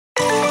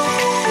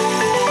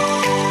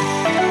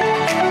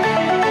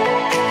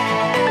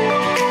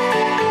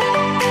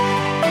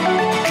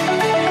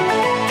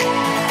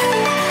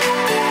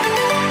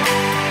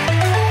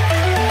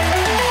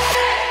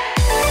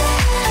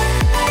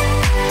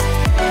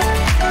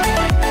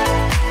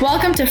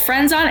Welcome to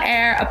Friends on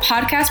Air, a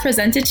podcast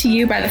presented to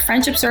you by the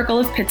Friendship Circle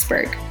of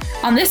Pittsburgh.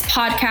 On this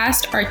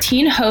podcast, our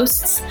teen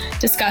hosts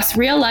discuss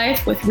real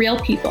life with real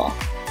people.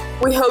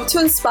 We hope to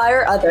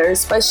inspire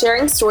others by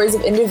sharing stories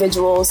of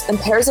individuals and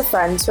pairs of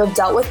friends who have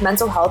dealt with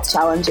mental health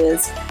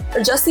challenges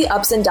or just the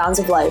ups and downs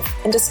of life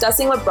and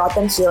discussing what brought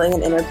them healing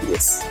and inner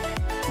peace.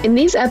 In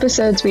these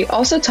episodes, we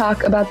also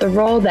talk about the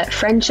role that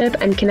friendship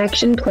and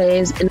connection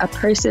plays in a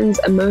person's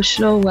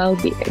emotional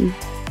well-being.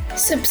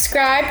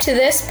 Subscribe to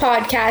this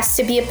podcast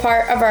to be a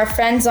part of our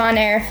Friends on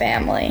Air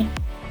family.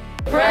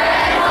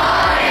 Friends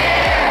on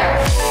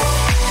Air!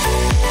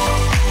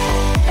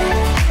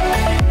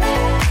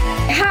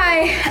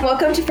 Hi,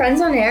 welcome to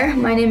Friends on Air.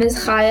 My name is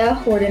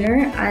Chaya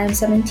Hordener. I'm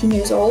 17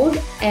 years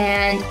old,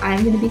 and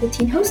I'm going to be the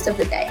teen host of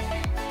the day.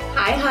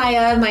 Hi,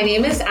 Chaya. My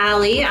name is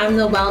Allie. I'm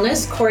the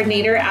wellness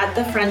coordinator at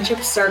the Friendship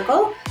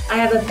Circle. I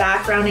have a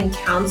background in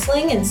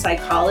counseling and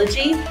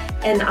psychology,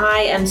 and I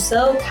am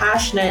so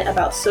passionate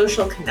about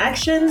social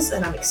connections,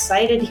 and I'm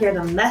excited to hear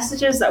the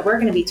messages that we're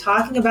going to be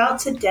talking about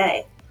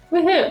today.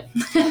 Woohoo!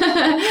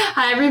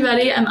 Hi,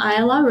 everybody. I'm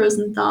Ayala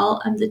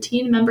Rosenthal. I'm the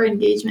Teen Member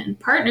Engagement and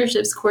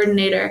Partnerships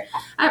Coordinator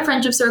at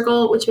Friendship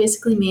Circle, which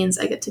basically means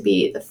I get to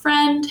be the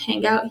friend,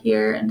 hang out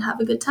here, and have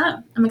a good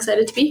time. I'm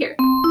excited to be here.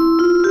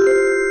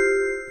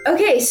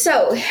 Okay,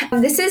 so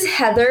this is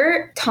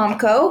Heather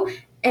Tomko,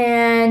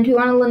 and we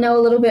want to know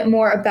a little bit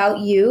more about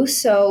you.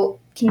 So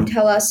can you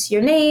tell us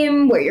your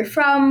name, where you're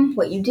from,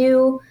 what you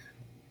do?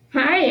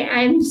 Hi,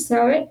 I'm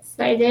so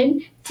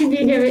excited to be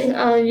here with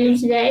all of you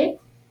today.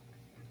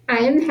 I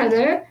am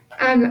Heather.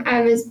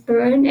 I was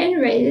born and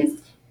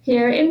raised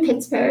here in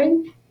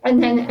Pittsburgh,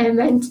 and then I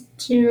went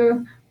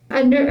to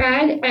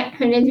undergrad at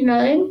Carnegie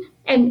Mellon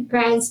and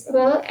grad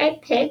school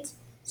at Pitt.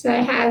 So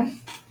I have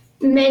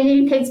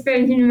many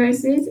Pittsburgh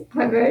universities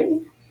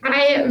covered.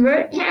 I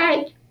work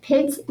at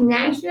Pitt's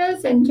National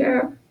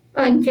Center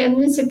on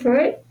Family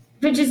Support,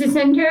 which is a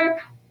center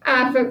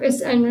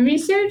focused on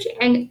research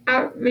and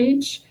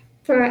outreach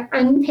for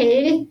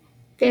unpaid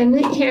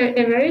family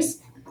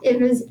caregivers. It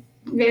was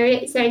very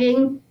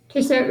exciting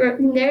to start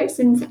working there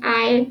since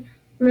I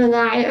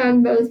rely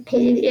on both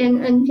paid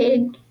and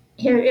unpaid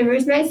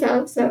caregivers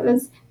myself, so it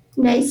was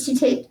nice to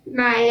take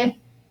my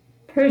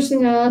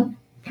personal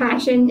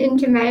passion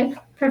into my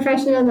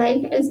professional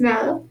life as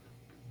well.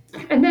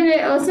 And then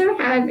I also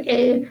have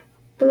a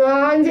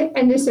blog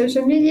and a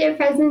social media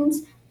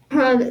presence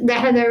called The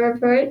Heather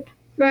Report,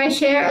 where I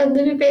share a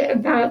little bit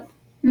about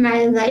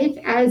my life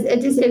as a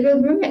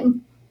disabled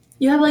woman.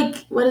 You have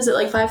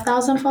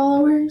 5,000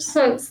 followers?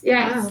 Close,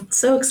 yes. Wow, it's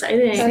so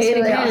exciting. That's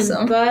really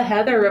awesome. The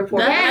Heather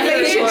Report.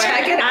 You should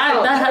check it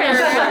out. The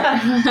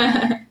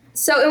Heather Report.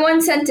 So in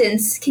one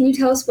sentence, can you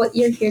tell us what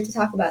you're here to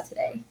talk about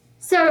today?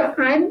 So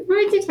I'm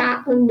going to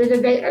talk a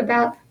little bit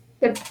about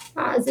the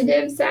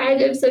positive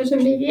side of social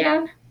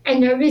media. I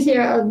know we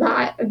hear a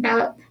lot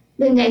about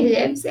the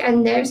negatives,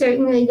 and they're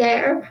certainly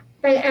there,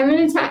 but I'm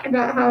going to talk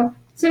about how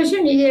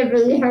social media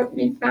really helped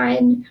me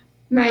find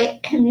my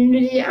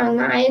community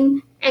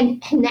online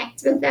and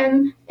connect with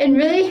them, and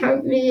really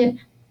helped me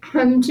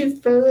come to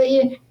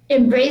fully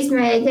embrace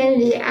my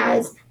identity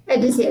as a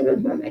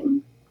disabled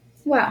woman.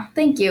 Wow,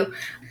 thank you.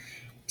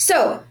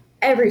 So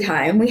every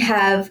time we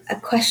have a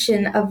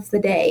question of the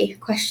day,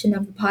 question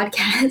of the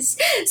podcast.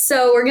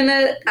 So we're going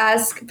to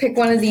pick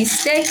one of these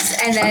sticks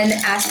and then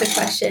ask the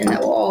question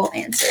that we'll all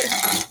answer.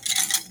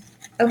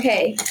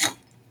 Okay.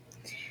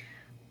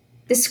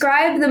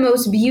 Describe the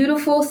most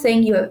beautiful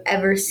thing you have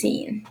ever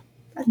seen.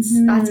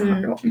 That's a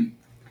hard one.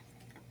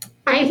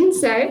 I can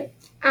start.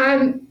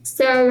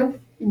 So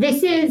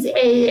this is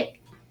a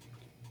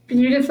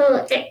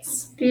beautiful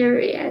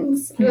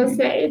experience, we'll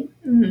say.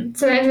 Mm-hmm.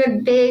 So I'm a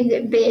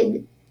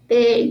big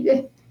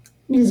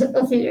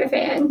musical theater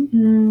fan.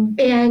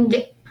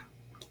 And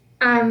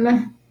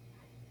a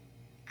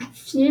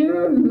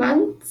few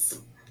months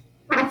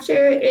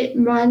after it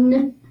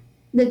won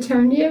the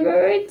Tony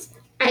Awards,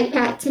 I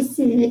got to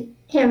see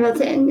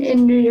Hamilton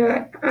in New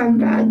York on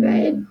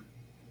Broadway.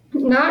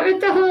 Not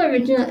with the whole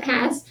original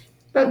cast,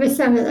 but with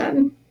some of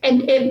them.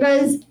 And it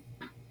was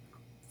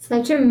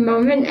such a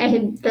moment I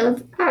had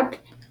built up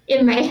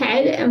in my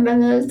head, and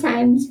one of those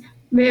times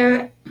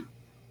where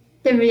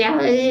the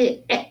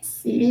reality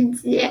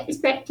exceeds the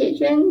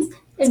expectations,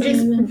 and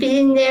just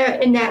being there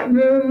in that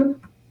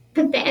room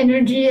with the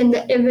energy, and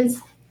it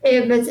was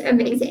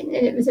amazing,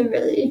 and it was a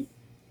really,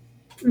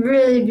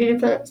 really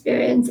beautiful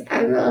experience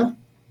I will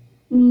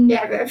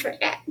never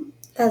forget.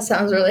 That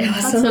sounds really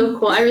awesome. That's so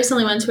cool. I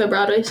recently went to a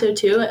Broadway show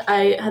too.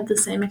 I had the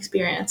same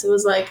experience. It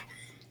was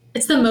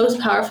it's the most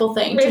powerful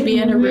thing to be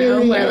in a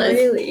room where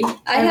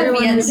I have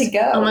yet to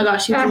go. Oh my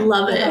gosh, you would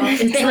love it.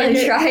 It's try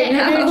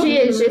now. The energy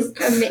is just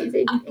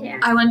amazing. Yeah.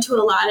 I went to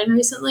Aladdin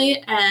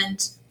recently,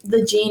 and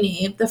the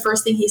genie, the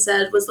first thing he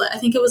said was I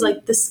think it was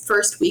this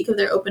first week of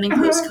their opening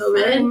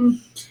post-COVID.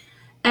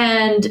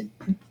 And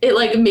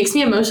it makes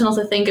me emotional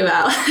to think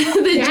about.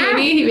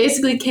 Genie, he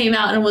basically came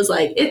out and was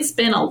it's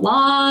been a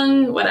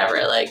long whatever,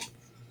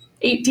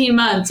 18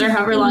 months or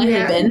however long it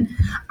had been,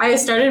 I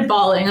started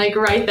bawling like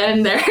right then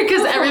and there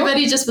because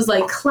everybody just was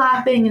like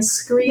clapping and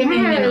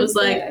screaming, and it was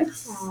like, it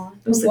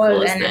was the a lot of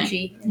coolest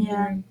energy. thing.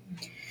 Yeah.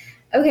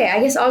 Okay, I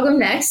guess I'll go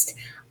next.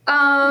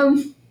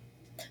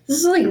 This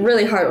is like a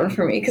really hard one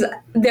for me because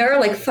there are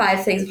like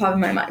 5 things that pop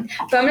in my mind.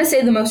 But I'm gonna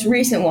say the most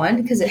recent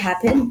one because it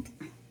happened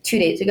 2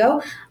 days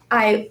ago.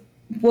 I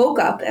woke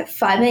up at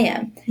 5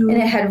 a.m. and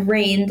it had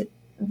rained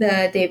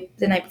the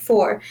night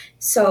before,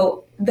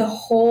 so the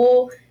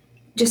whole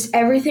just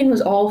everything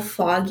was all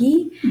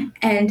foggy,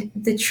 and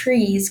the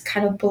trees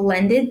kind of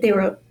blended. They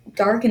were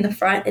dark in the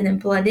front and then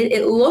blended.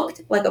 It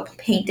looked like a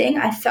painting.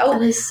 I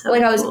felt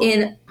like I was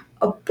in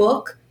a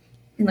book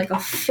in like a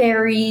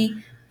fairy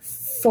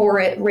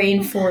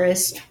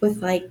rainforest with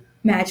like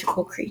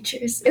magical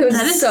creatures. It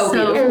was so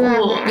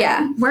beautiful. Cool.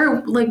 Yeah.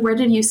 Where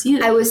did you see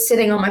it? I was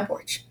sitting on my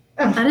porch.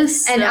 That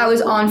is so and I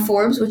was cool. on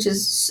Forbes, which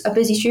is a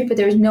busy street, but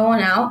there was no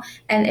one out.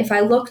 And if I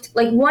looked,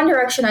 like one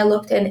direction I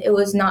looked in, it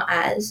was not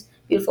as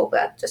beautiful,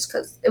 but just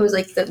because it was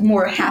like the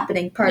more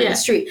happening part of the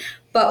street.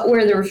 But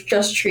where there was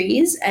just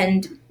trees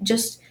and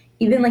just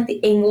even like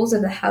the angles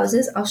of the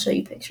houses, I'll show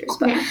you pictures.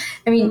 But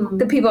I mean,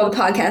 the people on the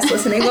podcast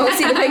listening won't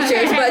see the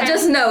pictures, but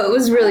just know it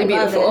was really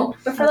beautiful.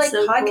 But for like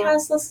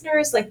podcast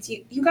listeners, like do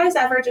you guys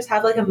ever just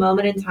have like a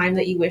moment in time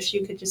that you wish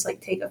you could just like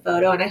take a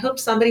photo? And I hope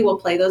somebody will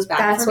play those back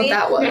for me. That's what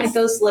that was. Like,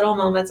 those little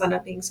moments end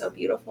up being so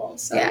beautiful.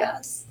 So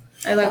yes.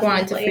 I like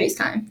wanted to freeze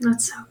time.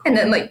 That's so cool. And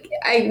then like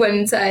I went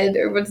inside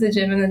or went to the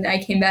gym and then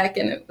I came back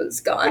and it was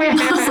gone.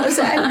 So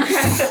sad.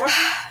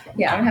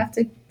 Yeah, I'm gonna have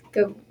to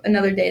go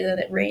another day that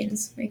it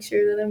rains. Make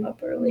sure that I'm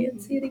up early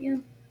and see it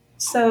again.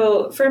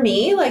 So for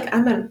me, like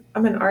I'm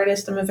an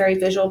artist. I'm a very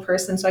visual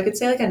person, so I could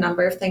say like a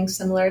number of things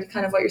similar to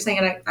kind of what you're saying.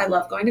 And I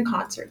love going to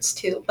concerts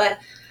too. But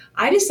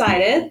I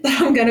decided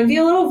that I'm gonna be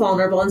a little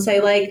vulnerable and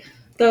say like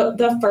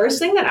the first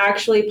thing that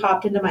actually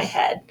popped into my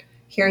head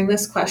hearing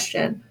this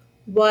question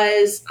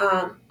was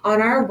on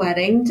our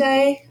wedding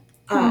day.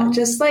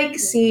 Just like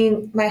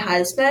seeing my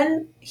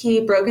husband,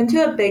 he broke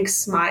into a big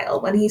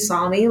smile when he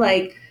saw me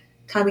like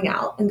coming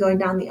out and going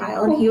down the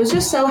aisle, and he was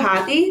just so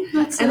happy.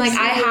 That's and so like sweet.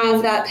 I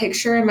have that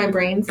picture in my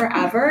brain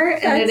forever,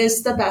 and it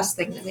is the best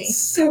thing to me.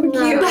 So cute.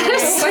 That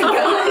is so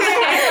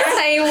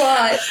I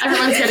watch.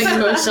 Everyone's getting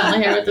emotional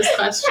here with this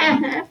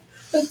question.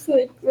 That's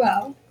like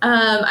wow.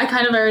 I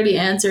kind of already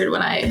answered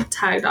when I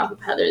tagged off of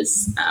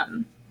Heather's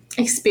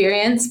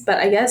experience, but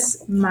I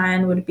guess one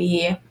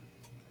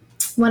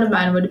of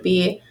mine would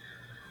be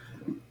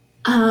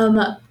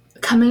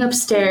coming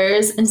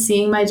upstairs and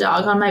seeing my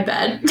dog on my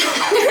bed.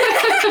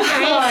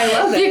 I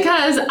love it.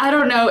 Because I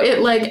don't know, it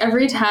like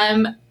every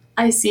time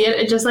I see it,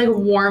 it just like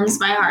warms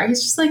my heart.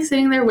 He's just like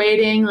sitting there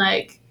waiting,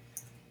 like,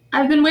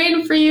 I've been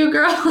waiting for you,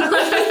 girl.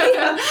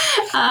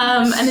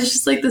 And it's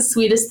just like the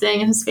sweetest thing,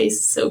 and his face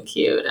is so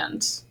cute,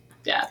 and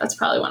yeah, that's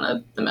probably one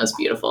of the most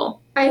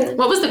beautiful.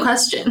 What was the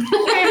question?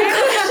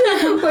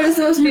 What is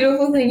the most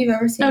beautiful thing you've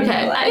ever seen in your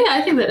life?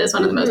 I think that is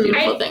one of the most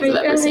beautiful things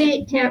I've ever seen. I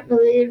really can't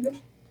believe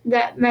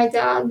that my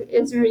dog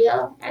is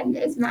real and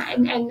is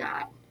mine and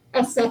not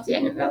a stuffed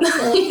animal.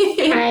 So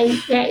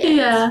I get it.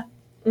 Yeah.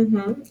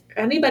 Mm-hmm.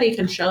 Anybody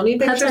can show me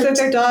pictures That's of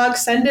their dog.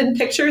 Send in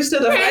pictures to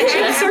the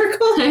friendship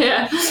circle.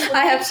 Yeah.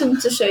 I have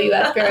some to show you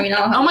after. I mean,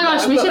 Oh my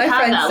gosh, we should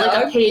have that, dog.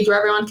 like a page where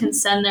everyone can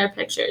send their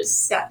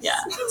pictures. Yes. Yeah.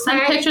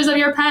 Send pictures of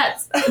your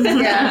pets.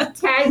 Yeah.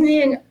 Tag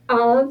me in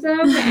all of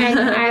them, and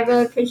I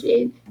will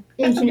appreciate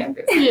each and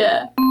every one.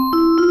 Yeah.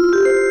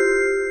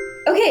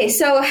 Okay,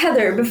 so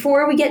Heather,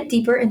 before we get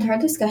deeper into our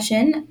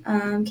discussion,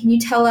 can you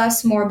tell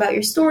us more about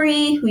your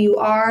story, who you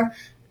are?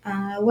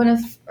 What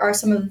are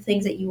some of the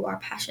things that you are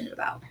passionate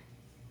about?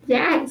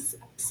 Yes.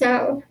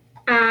 So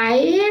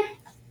I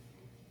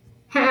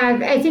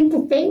think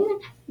the thing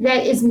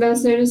that is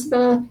most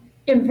noticeable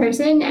in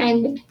person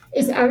and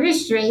is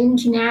always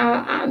strange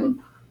now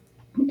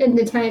in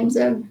the times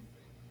of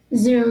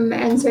Zoom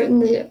and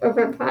certainly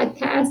over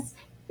podcasts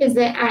is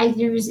that I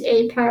use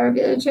a power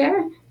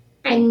wheelchair.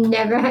 I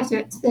never have to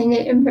explain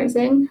it in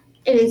person.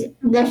 It is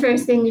the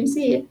first thing you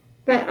see.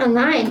 But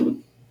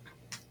online,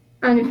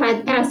 on a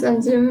podcast,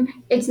 on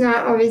Zoom, it's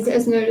not always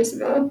as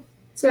noticeable.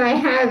 So I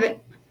have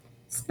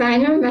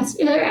spinal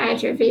muscular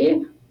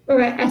atrophy,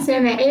 or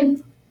SMA,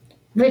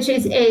 which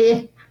is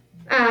a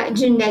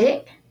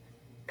genetic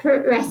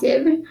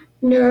progressive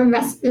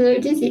neuromuscular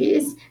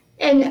disease.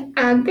 And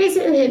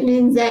basically it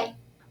means that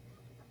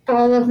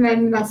all of my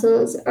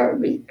muscles are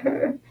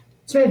weaker.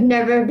 So I've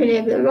never been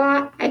able to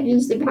walk. I've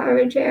used a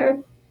power chair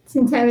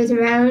since I was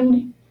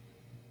around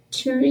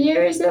 2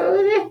 years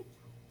old,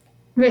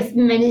 with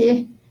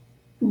many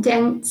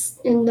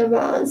dents in the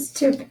walls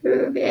to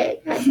prove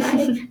it as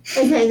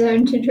I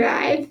learned to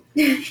drive.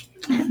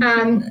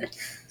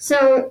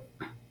 So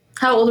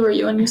How old were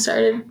you when you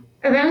started?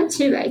 around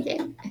 2, I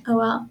think. Oh,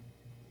 wow.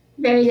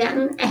 Very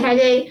young.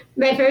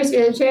 My first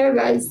wheelchair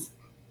was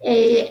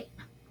a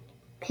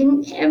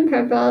pink and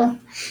purple,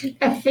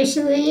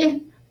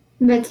 officially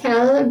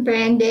Mattel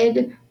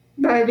branded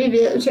Barbie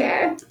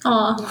wheelchair,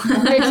 Aw.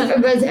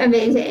 which was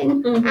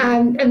amazing.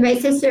 And my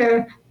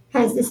sister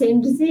has the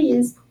same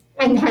disease,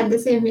 and had the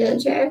same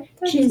wheelchair.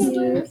 She's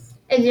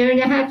a year and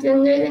a half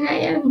younger than I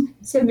am,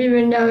 so we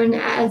were known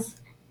as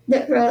the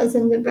girls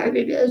in the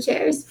Barbie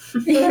wheelchairs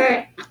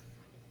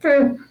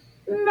for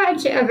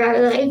much of our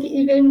life,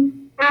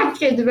 even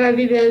after the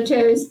Barbie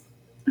wheelchairs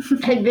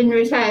had been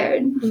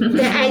retired.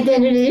 The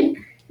identity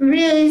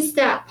really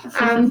stuck.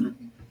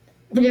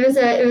 But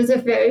it was a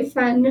very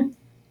fun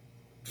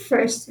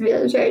first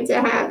wheelchair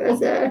to have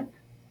as a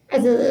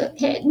little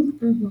kid.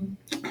 Mm-hmm.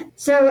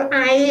 So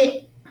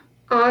I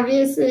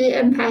obviously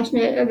am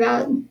passionate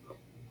about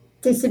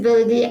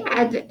disability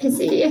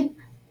advocacy,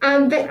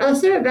 but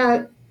also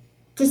about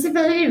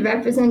disability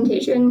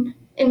representation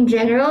in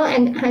general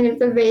and kind of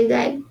the way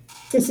that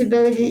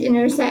disability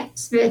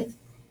intersects with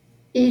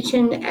each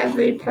and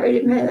every part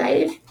of my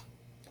life.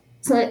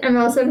 So I'm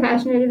also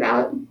passionate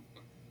about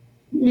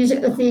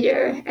musical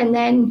theater, and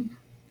then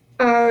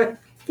our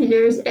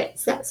theater is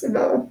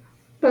accessible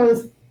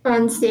both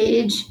on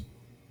stage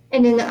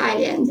and in the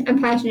audience.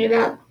 I'm passionate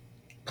about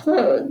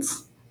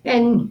clothes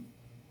and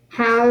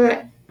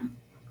how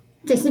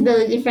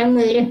disability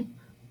friendly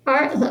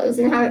art clothes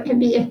and how it can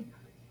be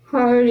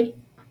hard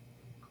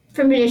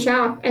for me to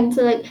shop and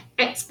to like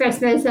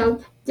express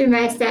myself through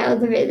my style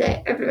the way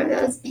that everyone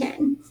else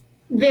can.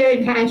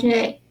 Very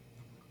passionate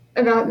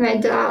about my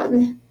dog,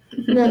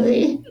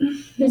 Lily,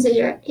 who's a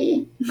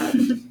Yorkie.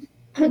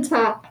 I'll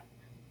talk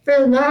for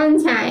a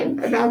long time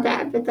about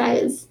that, but that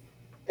is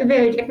a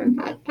very different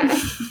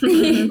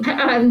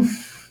podcast.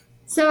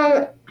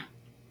 So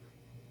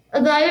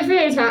a lot of what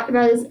I talk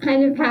about is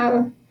kind of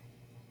how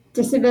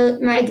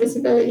my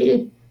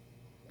disability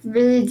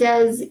really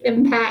does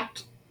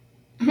impact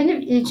kind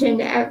of each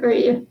and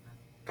every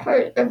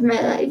part of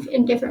my life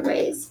in different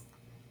ways.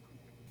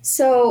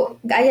 So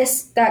I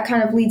guess that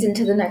kind of leads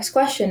into the next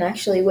question,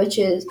 actually, which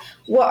is,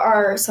 what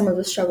are some of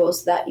the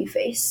struggles that you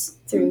face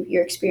through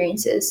your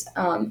experiences,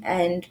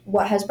 and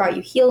what has brought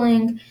you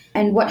healing,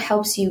 and what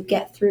helps you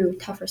get through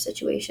tougher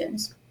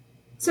situations?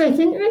 So I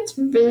think what's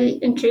really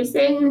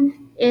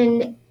interesting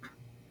in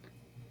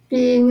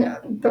being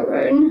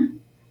born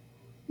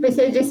with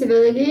a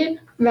disability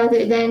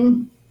rather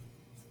than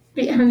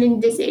becoming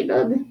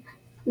disabled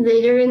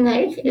later in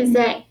life is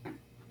that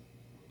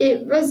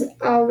it was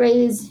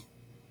always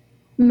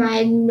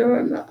my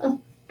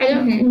normal. I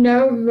don't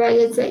know what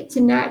it's like to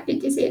not be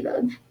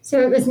disabled. So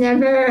it was I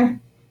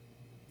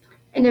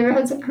never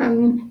had to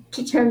come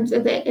to terms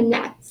with it in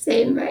that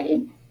same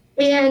way.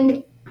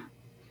 And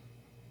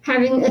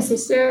having a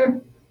sister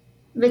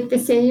with the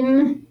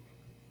same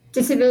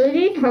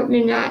disability helped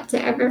me not to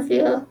ever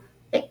feel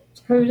like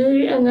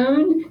totally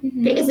alone,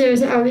 because there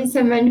was always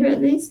someone who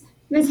at least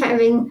was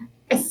having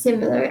a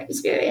similar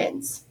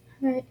experience.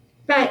 Right.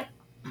 But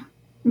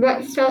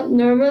what felt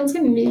normal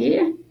to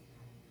me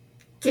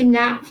did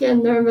not feel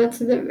normal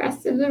to the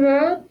rest of the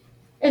world.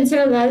 And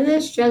so a lot of the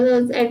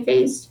struggles I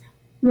faced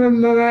were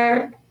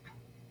more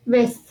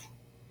with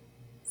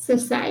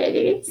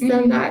society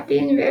still not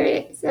being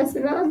very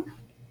accessible,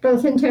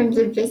 both in terms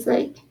of just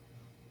like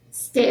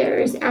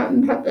stares out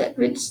in public,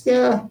 which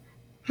still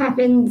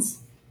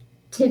happens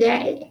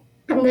today.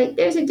 And like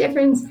there's a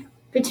difference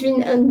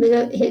between a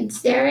little kid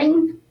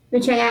staring,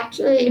 which I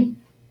actually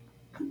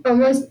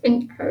almost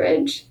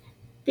encourage,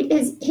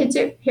 because kids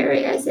are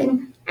curious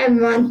and I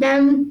want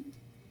them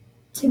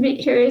to be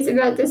curious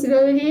about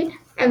disability.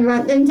 I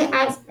want them to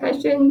ask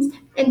questions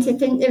and to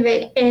think of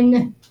it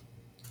in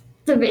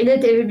the way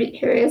that they would be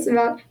curious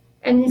about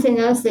anything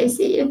else they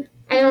see.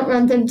 I don't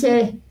want them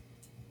to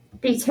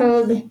be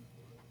told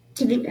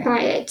to be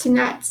quiet, to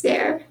not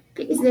stare,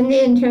 because then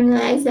they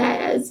internalize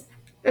that as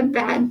a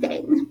bad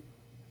thing.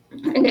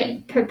 And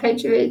it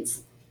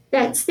perpetuates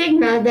that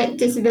stigma that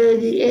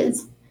disability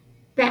is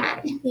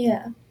bad.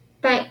 Yeah.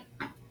 But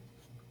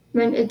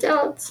when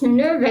adults who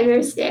know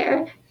better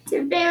stare, it's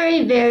a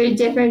very, very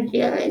different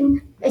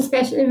feeling,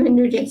 especially when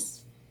you're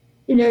just,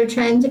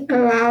 trying to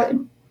go out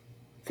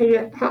for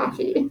your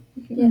coffee.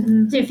 Yeah.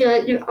 Do you feel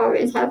like you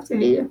always have to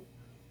be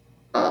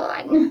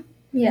on?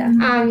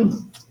 Yeah.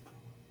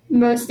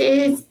 Most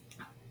days,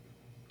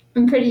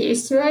 I'm pretty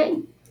used to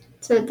it,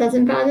 so it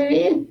doesn't bother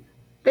me.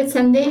 But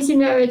some days,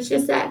 it's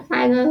just that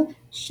final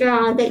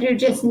straw that you're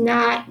just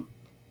not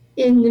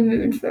in the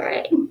mood for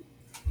it.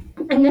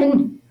 And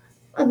then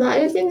a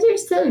lot of things are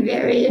still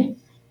very,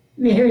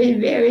 very,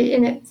 very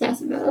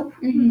inaccessible.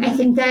 I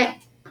think that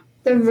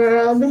the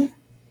world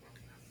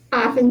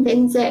often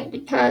thinks that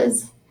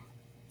because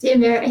the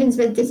Americans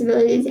with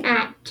Disabilities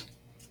Act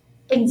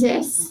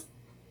exists,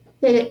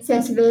 that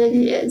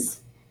accessibility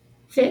is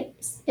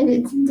fixed and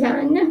it's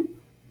done.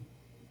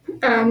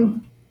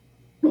 And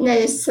that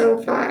is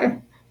so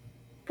far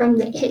from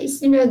the case.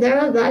 There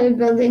are a lot of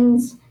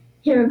buildings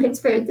here in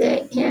Pittsburgh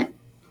that I can't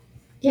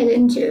get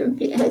into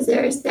because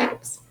there are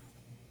steps.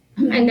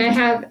 And I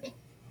have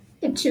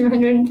a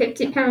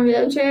 250-pound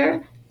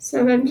wheelchair,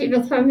 so when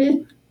people tell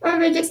me, oh,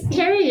 we'll just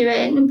carry you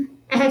in,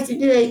 I have to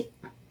be like,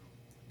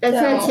 that's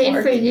not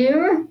safe for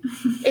you.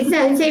 It's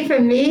not safe for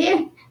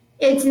me.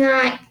 It's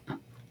not,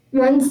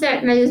 one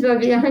step might as well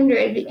be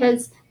 100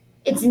 because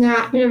it's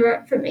not going to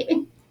work for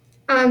me.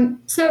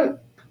 So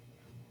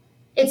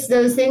it's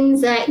those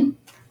things that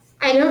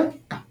I don't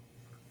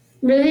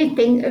really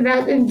think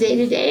about them day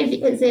to day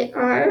because they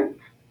are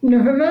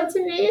normal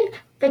to me,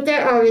 but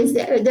they're always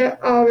there.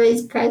 They're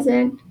always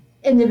present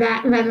in the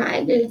back of my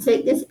mind. And it's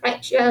like this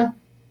extra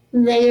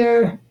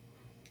layer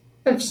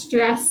of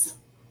stress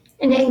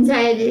and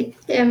anxiety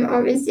that I'm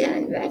always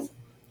dealing with.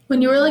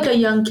 When you were like a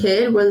young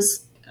kid,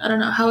 I don't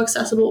know, how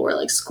accessible were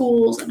like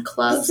schools and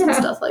clubs and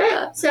stuff like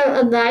that? So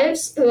a lot of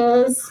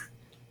schools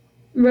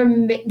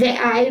that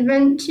I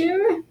went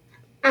to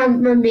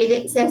were made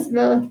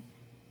accessible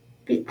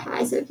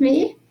because of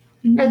me,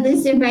 at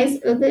least in my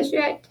school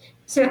district.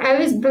 So I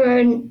was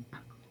born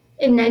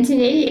in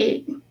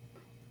 1988.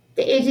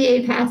 The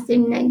ADA passed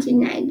in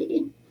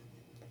 1990.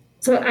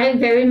 So I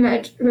very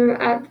much grew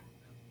up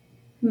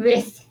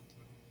with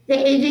the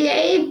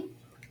ADA,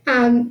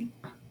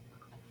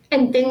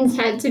 and things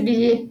had to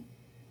be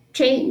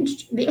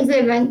changed because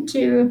I went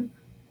to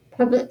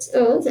public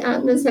schools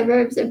out in the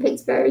suburbs of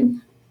Pittsburgh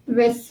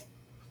with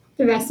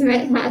the rest of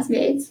my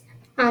classmates.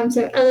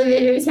 So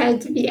elevators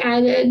had to be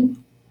added.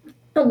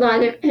 A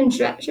lot of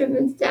construction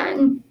was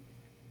done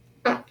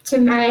up to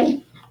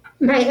my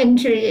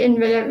entry in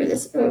whatever the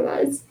school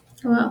was.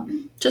 Wow.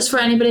 Just for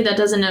anybody that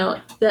doesn't know,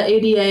 the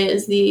ADA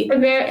is the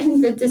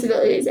Americans with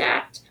Disabilities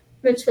Act,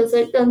 which was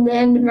like the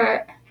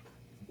landmark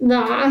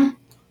law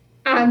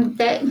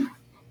that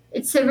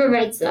it's civil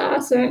rights law,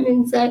 so it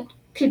means that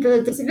people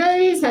with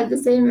disabilities have the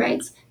same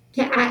rights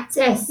to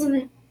access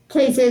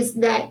places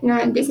that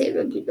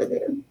non-disabled people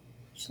do.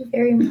 Which is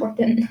very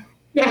important.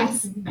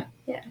 Yes.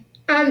 Yeah.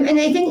 And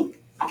I think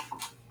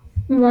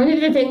one of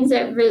the things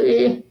that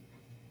really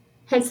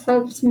has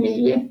helped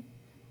me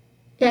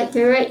get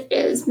through it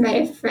is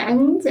my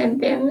friends and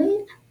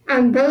family,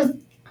 both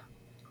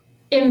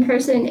in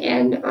person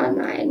and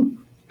online.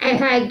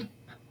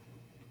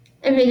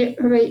 I made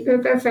a great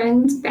group of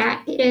friends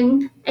back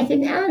in, I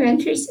think,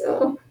 elementary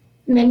school,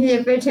 many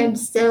of which I'm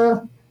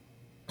still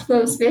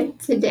close with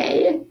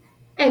today.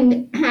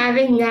 And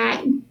having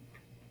that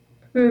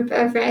group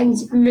of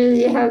friends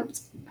really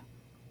helped,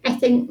 I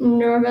think,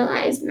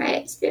 normalize my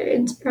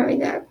experience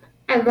growing up.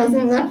 I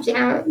wasn't left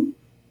out.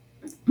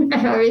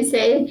 I always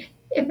say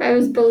if I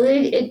was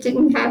bullied, it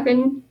didn't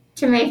happen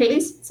to my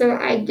face, so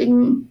I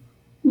didn't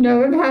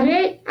know about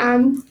it.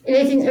 And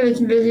I think I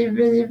was really,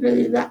 really,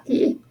 really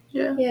lucky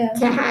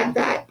to have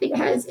that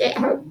because it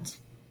helped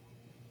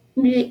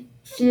me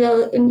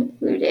feel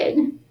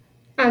included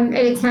at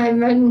a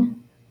time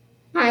when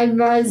I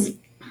was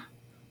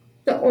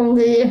the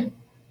only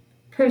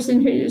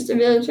person who used a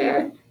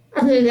wheelchair,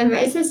 other than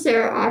my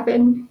sister,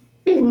 often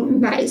in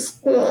my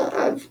school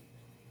of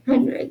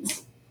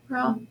hundreds.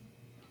 Wow.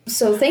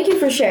 So thank you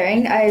for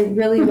sharing. I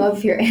really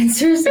love your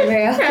answers. They're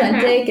very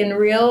authentic and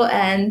real,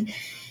 and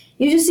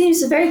you just seem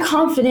so very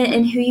confident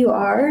in who you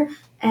are.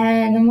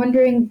 And I'm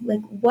wondering, like,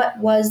 what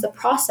was the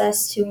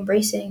process to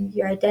embracing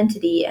your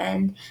identity,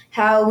 and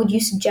how would you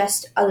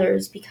suggest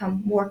others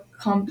become more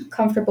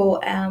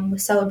comfortable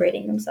with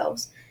celebrating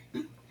themselves?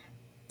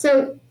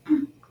 So,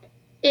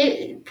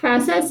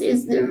 process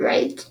is the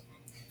right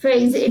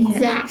phrase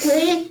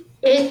exactly.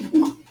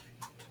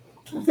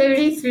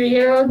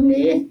 33-year-old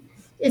me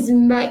is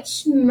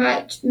much,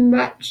 much,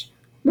 much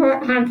more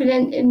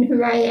confident in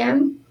who I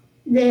am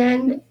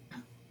than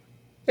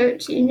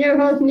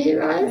 13-year-old me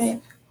was.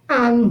 Right.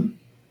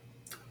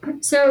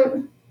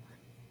 So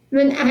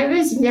when I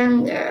was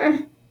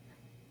younger,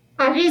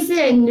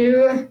 obviously I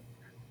knew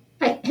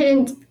I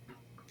couldn't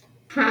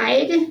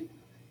hide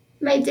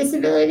my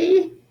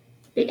disability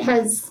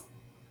because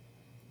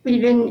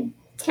even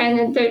 10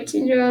 and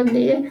 13-year-old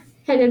me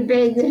had a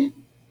big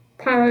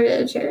power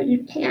wheelchair.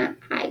 You can't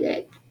hide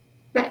it.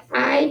 But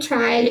I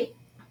tried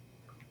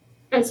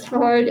as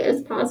hard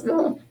as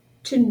possible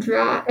to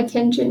draw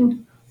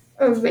attention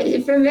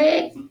away from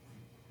it.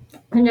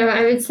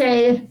 I would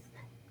say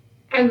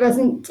I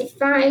wasn't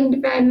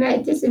defined by my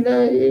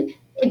disability.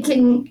 It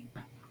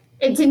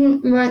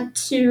didn't want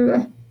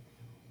to.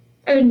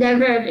 I would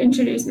never have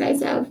introduced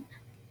myself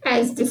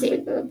as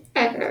disabled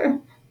ever.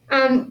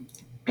 I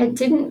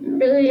didn't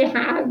really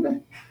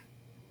have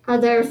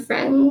other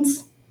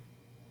friends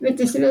with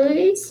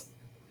disabilities.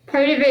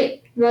 Part of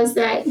it was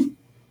that,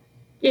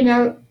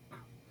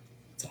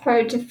 it's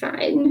hard to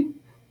find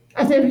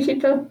other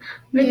people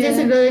with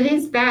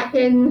disabilities back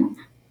in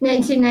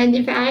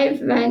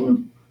 1995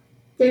 when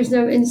there's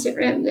no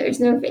Instagram, there's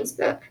no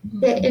Facebook.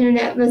 The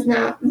internet was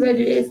not what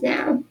it is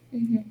now.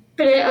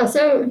 But I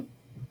also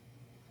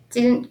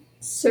didn't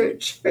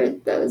search for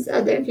those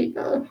other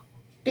people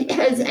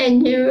because I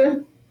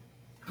knew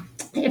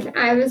if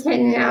I was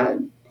hanging out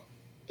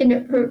in a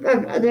group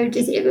of other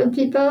disabled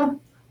people,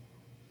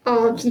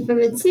 all people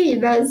would see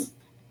was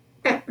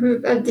a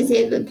group of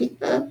disabled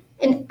people.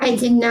 And I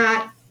did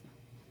not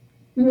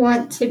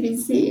want to be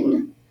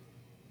seen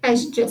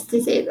as just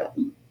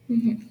disabled.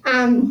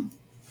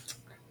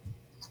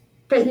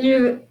 But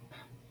you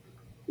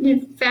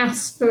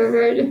fast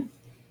forward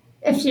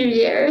a few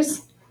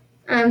years.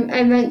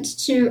 I went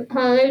to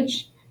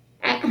college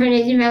at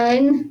Carnegie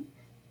Mellon,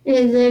 and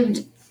I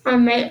lived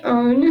on my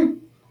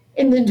own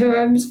in the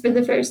dorms for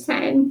the first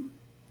time.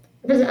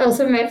 It was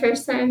also my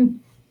first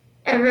time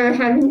ever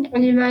having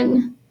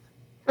anyone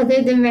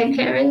other than my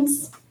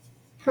parents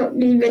help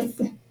me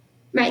with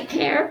my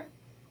hair.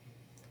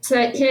 So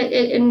I can't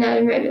get in and out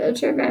of my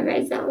wheelchair by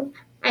myself.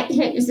 I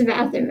can't use the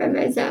bathroom by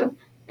myself.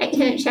 I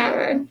can't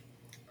shower.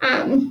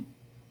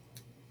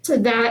 So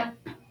that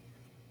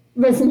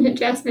was an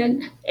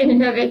adjustment in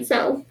and of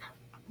itself.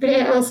 But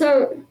I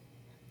also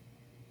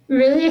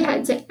really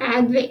had to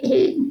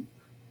advocate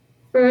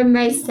for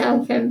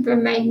myself and for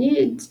my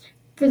needs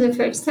for the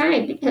first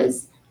time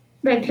because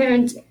my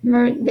parents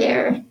weren't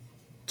there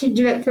to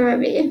do it for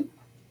me.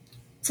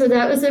 So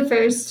that was the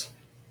first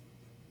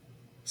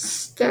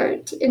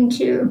start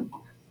into,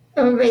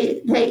 oh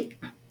wait, like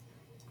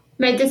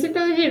my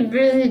disability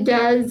really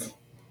does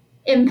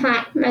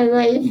impact my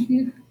life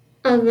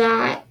a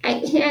lot.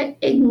 I can't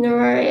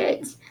ignore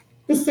it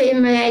the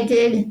same way I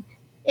did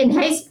in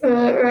high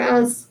school, or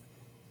else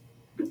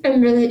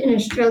I'm really in a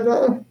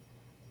struggle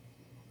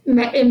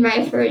in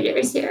my 4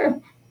 years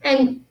here.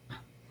 And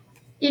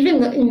even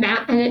looking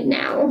back on it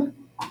now,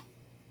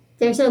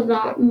 there's a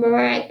lot more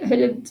I could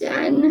have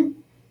done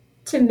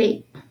to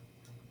make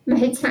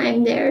my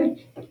time there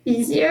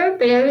easier,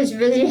 but I was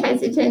really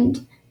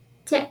hesitant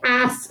to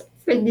ask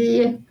for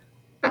the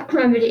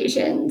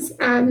accommodations.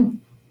 A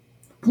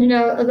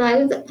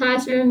lot of the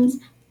classrooms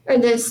are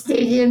the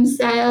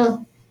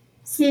stadium-style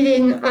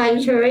seating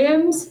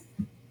auditoriums,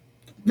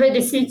 but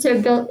the seats are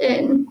built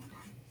in.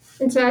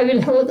 And so I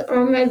would hold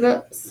all my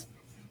books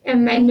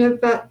and my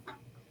notebook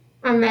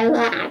on my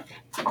lap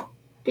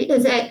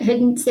because I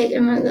couldn't sit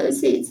in one of those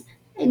seats.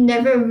 I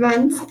never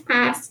once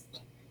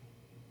asked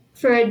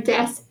for a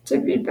desk to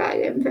be brought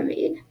in for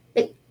me.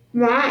 Like,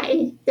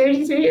 why?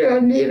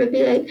 33-year-old me would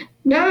be like,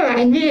 no,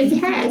 I need a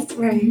desk.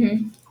 Right.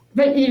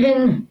 But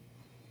even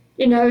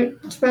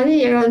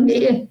 20-year-old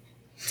me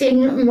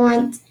didn't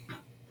want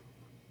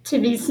to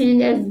be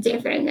seen as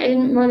different. I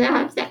didn't want to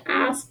have to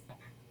ask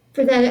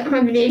for that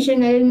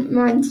accommodation. I didn't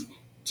want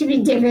to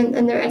be different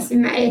than the rest of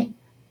my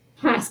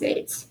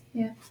classmates.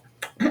 Yeah.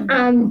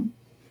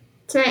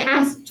 So I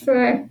asked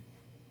for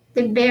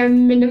the bare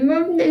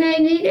minimum that I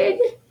needed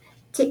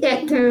to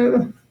get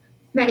through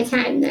my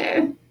time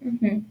there.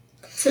 Mm-hmm.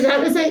 So that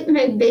was like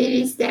my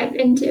baby step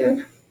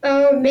into,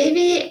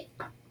 maybe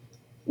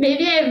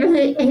I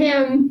really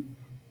am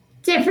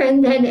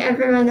different than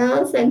everyone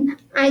else,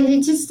 and I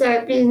need to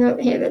start being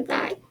okay with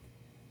that.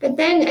 But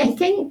then I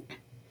think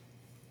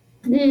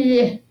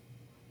the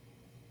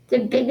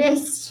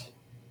biggest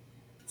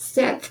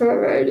step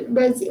forward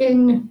was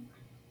in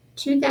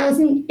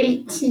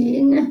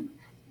 2018.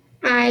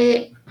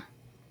 I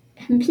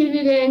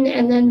competed in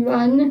and then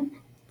won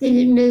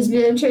the Ms.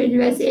 Wheelchair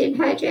USA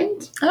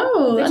pageant.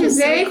 Oh, which is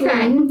very so cool.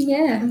 fun.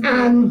 Yeah.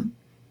 And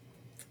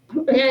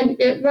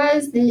it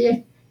was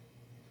the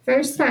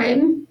first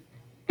time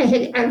I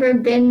had ever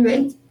been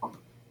with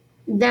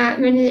that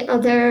many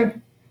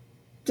other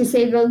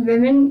disabled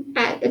women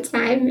at the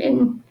time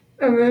in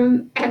a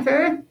room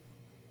ever.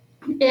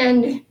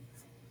 And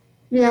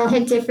we all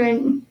had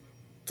different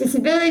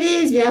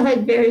disabilities, we all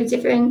had very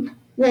different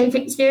life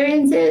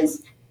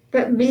experiences,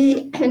 but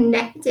we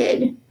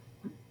connected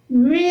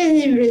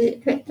really, really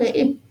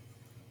quickly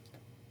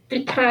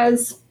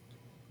because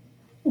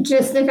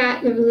just the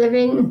fact of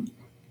living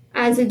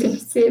as a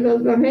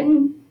disabled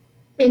woman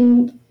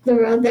in the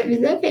world that we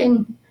live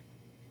in,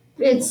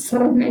 with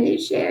so many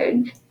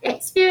shared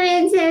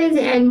experiences,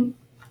 and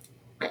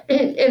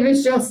it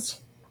was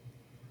just,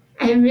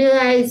 I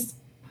realized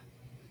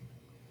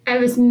I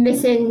was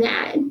missing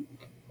that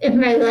in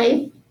my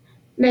life,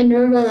 my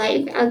normal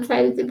life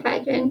outside of the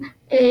pageant, and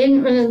I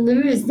didn't want to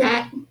lose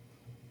that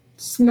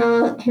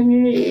small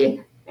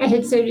community I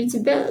had started to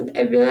build.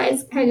 I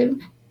realized kind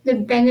of the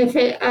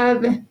benefit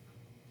of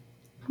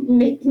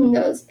making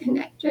those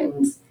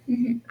connections.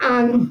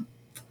 Mm-hmm.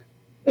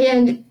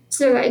 And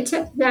so I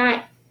took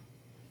that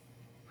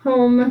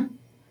home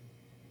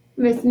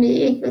with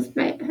me, with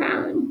my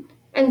crown,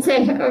 and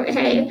said,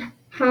 okay,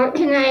 how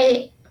can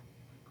I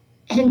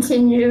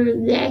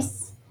continue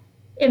this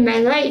in my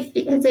life?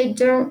 Because I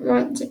don't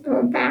want to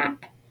go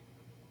back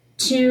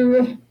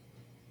to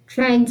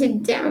trying to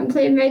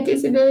downplay my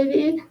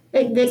disability.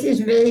 Like, this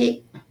is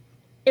really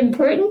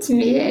important to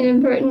me and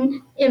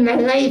important in my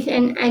life,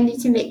 and I need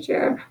to make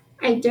sure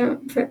I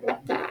don't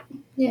forget that.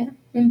 Yeah,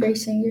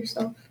 embracing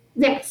yourself.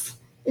 Yes.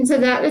 And so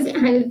that was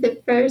kind of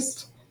the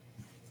first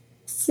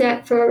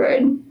step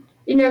forward.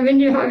 When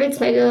you have a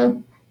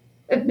title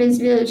of Ms.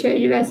 Wheelchair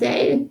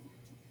USA,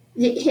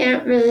 you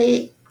can't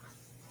really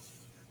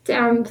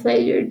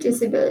downplay your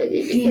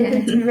disability because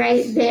it's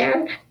right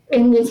there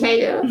in the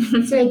title.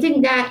 So I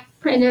think that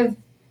kind of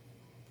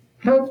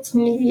helped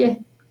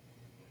me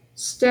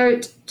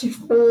start to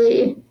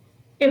fully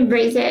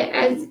embrace it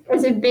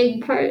as a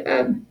big part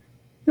of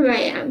who I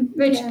am,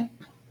 which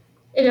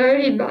it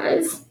already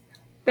was,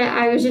 but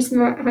I was just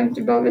more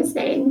comfortable with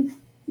saying,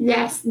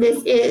 yes,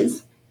 this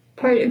is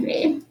part of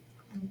me.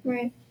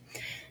 Right.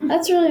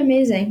 That's really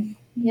amazing.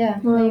 Yeah,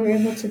 that you were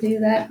able to do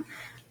that.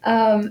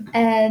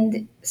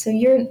 And so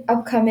you're an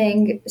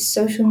upcoming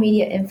social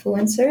media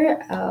influencer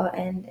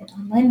and an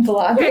online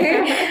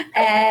blogger.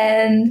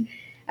 And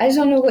I just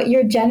want to know what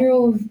your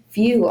general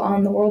view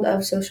on the world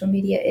of social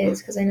media is,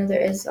 because I know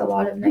there is a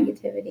lot of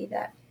negativity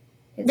that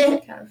is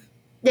kind of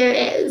there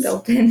is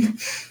built in.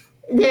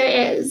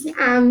 There is.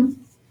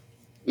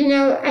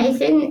 I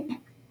think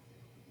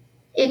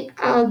it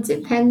all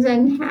depends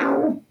on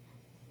how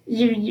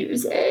you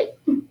use it.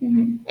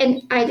 Mm-hmm.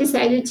 And I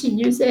decided to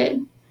use it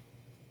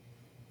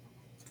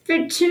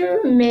for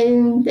two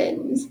main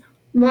things.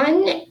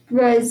 One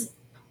was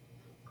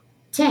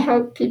to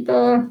help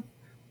people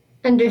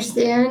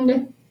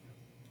understand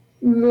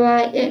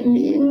what it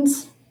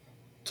means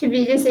to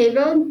be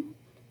disabled,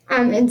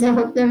 and to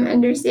help them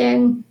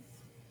understand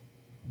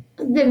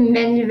the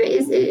many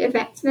ways it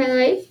affects my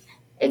life.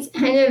 It's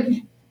kind of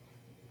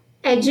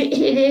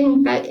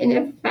educating, but in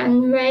a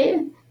fun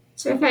way.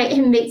 So if I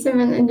can make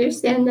someone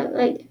understand that,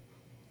 like,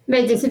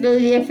 my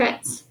disability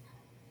affects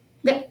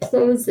the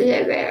clothes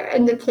that I wear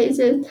and the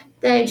places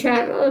that I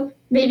travel,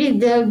 maybe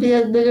they'll be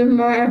a little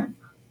more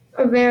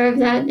aware of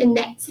that the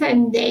next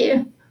time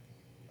they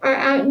are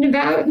out and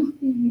about.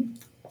 Mm-hmm.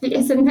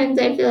 Because sometimes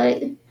I feel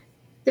like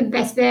the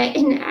best way I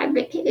can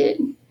advocate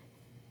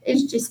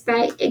is just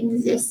by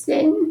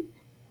existing,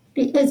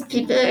 because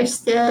people are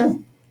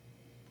still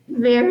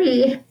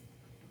very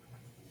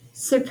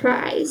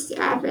surprised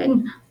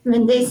often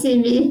when they see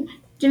me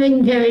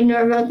doing very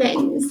normal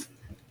things.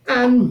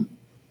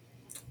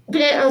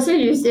 But I also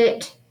used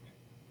it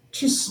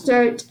to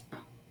start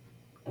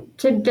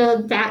to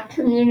build that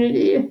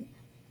community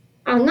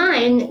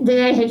online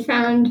that I had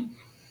found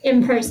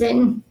in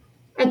person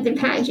at the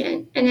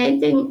pageant. And I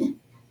think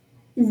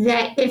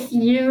that if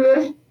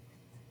you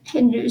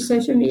can use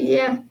social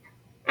media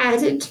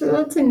as a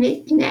tool to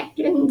make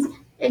connections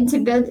and to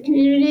build a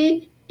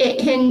community, it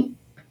can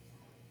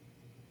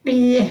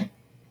be,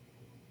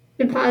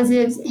 the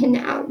positives can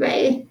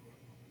outweigh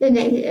the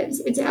negatives.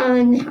 It's all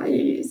in how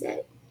you use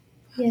it.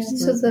 Yeah,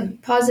 so the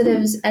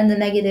positives and the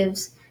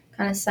negatives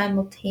kind of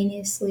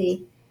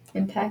simultaneously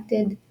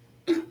impacted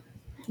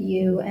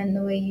you and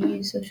the way you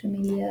use social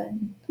media.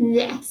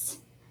 Yes.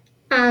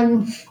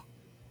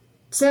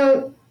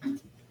 So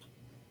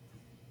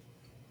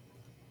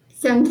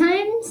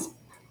sometimes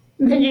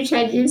when you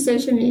try to use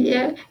social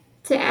media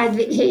to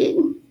advocate,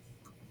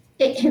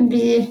 it can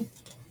be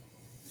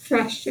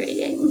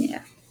frustrating.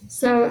 Yeah.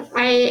 So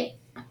I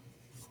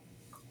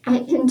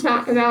can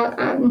talk about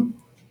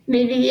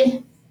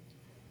maybe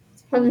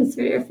it's probably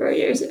 3 or 4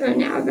 years ago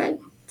now, but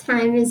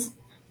time is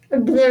a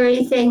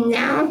blurry thing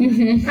now.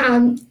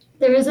 Mm-hmm.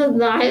 There was a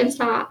lot of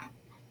talk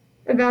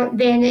about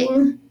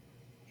banning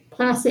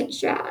plastic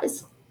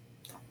straws.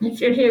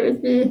 If you're here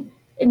with me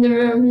in the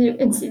room, you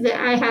can see that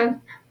I have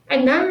a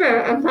number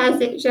of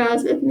plastic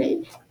straws with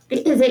me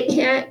because I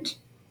can't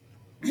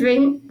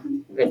drink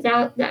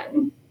without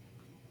them.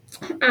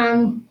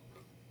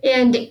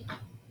 And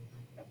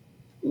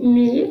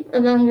me,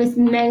 along with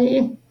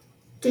many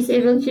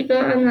disabled people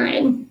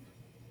online,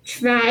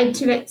 tried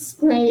to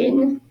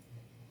explain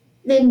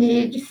the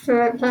need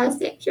for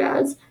plastic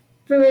straws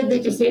for the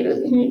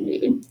disabled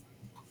community.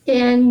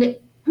 And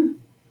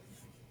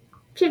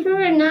people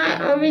are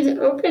not always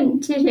open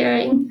to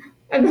hearing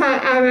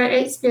about our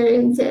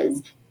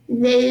experiences.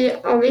 They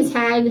always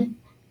had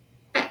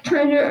a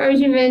counter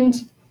argument.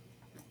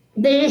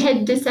 They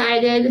had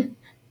decided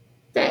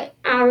that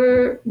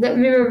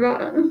we were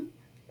wrong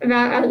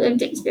about our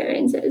lived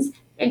experiences.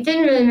 It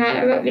didn't really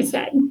matter what we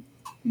said.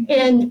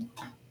 And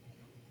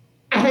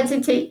I had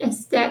to take a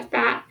step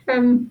back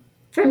from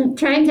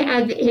trying to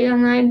advocate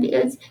online,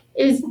 because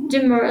it was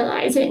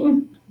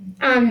demoralizing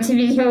to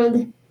be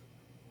told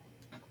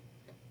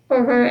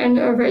over and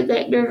over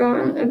that you're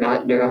wrong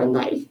about your own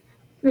life.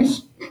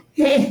 Which,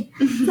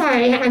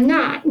 sorry, I'm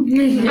not.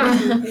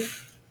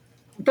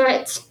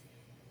 But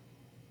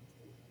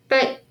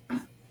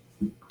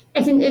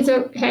I think it's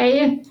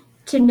okay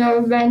to know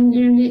when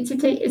you need to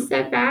take a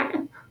step back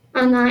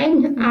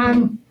online,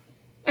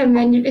 and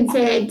when you can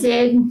say I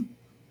did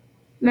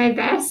my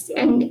best,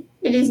 and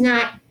it is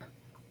not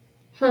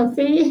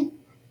healthy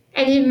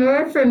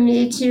anymore for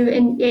me to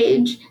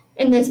engage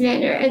in this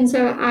manner. And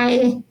so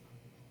I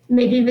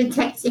maybe would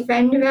text a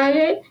friend about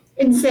it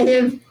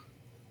instead of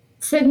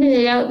sending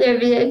it out there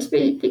via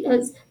tweet,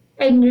 because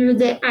I knew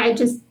that I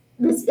just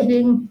was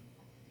getting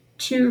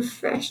too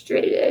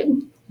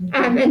frustrated,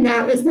 and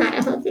that was not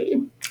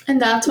healthy. And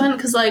that's when,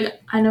 because,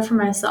 like, I know for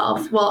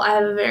myself, well, I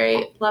have a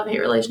very love-hate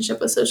relationship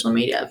with social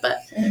media, but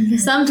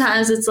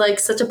sometimes it's, like,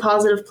 such a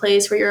positive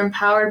place where you're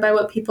empowered by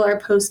what people are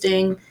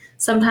posting.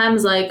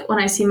 Sometimes, like, when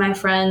I see my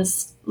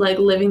friends, like,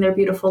 living their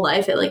beautiful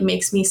life, it, like,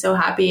 makes me so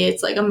happy.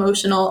 It's, like,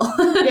 emotional.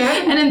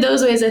 Yeah. And in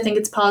those ways, I think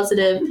it's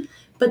positive.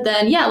 But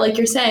then, yeah, like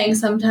you're saying,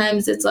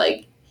 sometimes it's,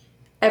 like,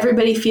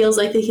 everybody feels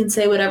like they can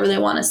say whatever they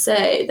want to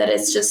say, that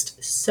it's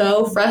just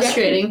so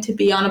frustrating to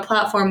be on a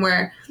platform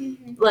where,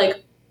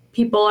 like,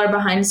 people are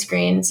behind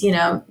screens, you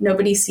know,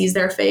 nobody sees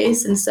their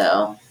face, and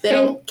so they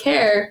don't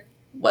care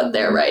what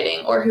they're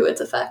writing or who it's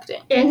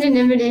affecting.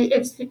 Anonymity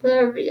if people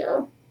are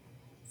real.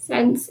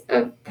 sense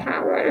of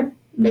power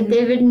that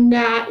they would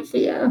not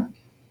feel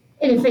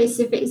in a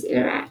face-to-face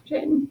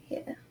interaction.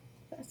 Yeah,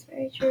 that's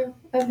very true.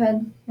 I've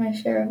had my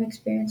share of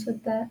experience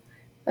with that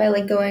by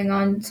like going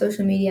on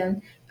social media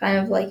and kind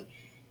of like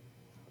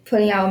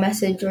putting out a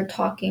message or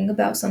talking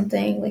about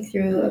something like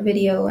through a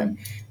video and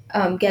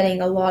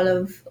getting a lot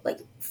of like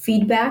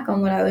feedback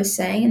on what I was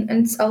saying,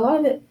 and a lot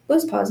of it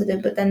was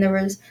positive, but then there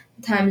was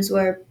times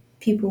where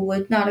people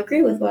would not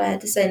agree with what I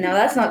had to say. Now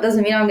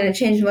doesn't mean I'm going to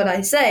change what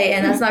I say,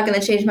 and that's not going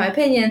to change my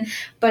opinion,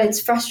 but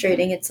it's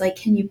frustrating. It's like,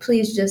 can you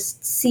please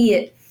just see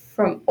it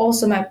from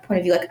also my point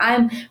of view? Like,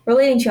 I'm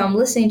relating to you, I'm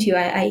listening to you,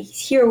 I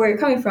hear where you're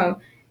coming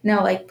from.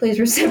 Now, like, please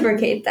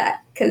reciprocate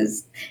that,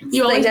 because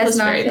you always that's post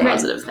not very fair.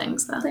 positive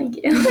things, though. Thank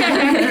you.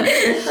 I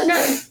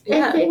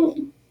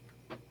think,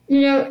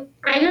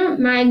 I don't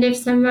mind if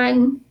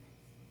someone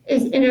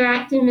is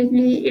interacting with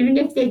me, even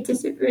if they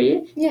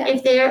disagree,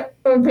 if they are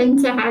open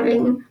to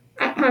having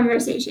a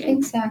conversation.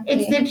 Exactly.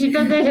 It's the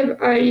people that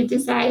have already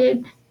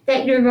decided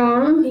that you're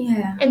wrong,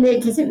 and that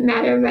it doesn't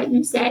matter what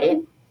you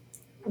say,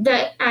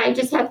 that I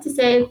just have to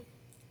say,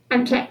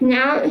 I'm checking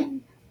out,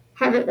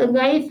 have a good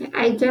life,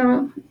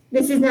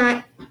 this is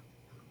not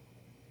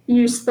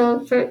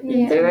useful for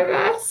either of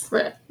us.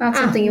 Right. Not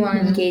something you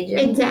want to engage in.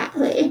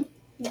 Exactly.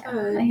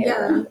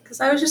 Because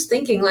I was just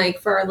thinking,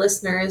 like, for our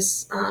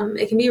listeners,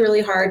 it can be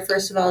really hard,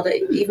 first of all, to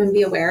even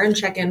be aware and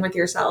check in with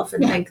yourself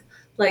and think,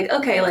 like,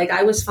 okay, like,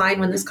 I was fine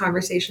when this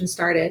conversation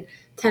started.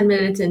 10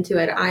 minutes into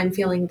it, I'm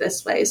feeling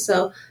this way.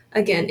 So,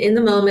 again, in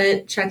the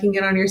moment, checking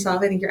in on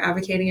yourself, I think your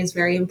advocating is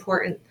very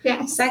important.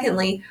 Yeah.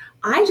 Secondly,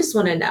 I just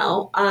want to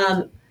know,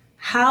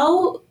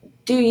 how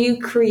do you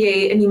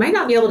create, and you might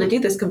not be able to do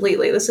this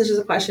completely, this is just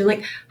a question,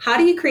 like, how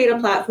do you create a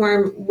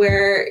platform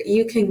where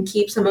you can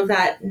keep some of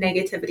that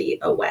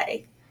negativity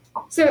away?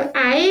 So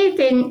I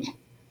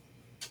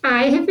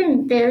have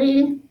been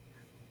very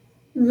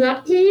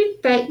lucky,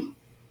 but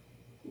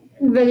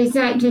it's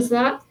not just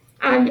luck,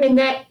 in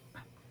that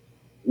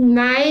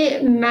my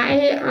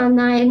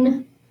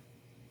online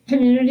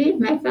community,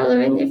 my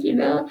following, if you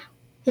will,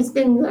 has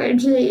been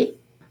largely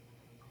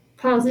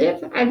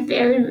positive. I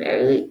very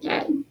rarely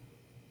get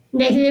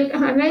negative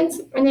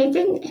comments, and I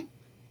think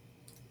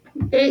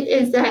it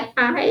is that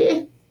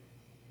I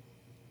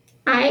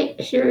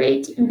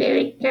curate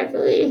very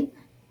carefully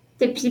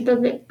the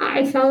people that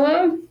I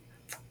follow,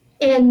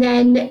 and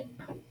then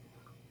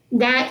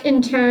that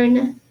in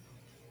turn,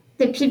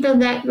 the people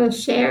that will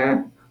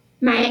share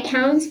my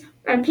accounts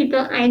are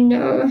people I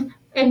know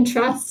and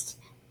trust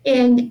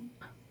and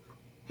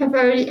have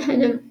already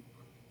kind of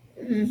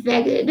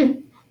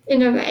vetted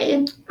in a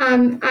way.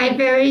 I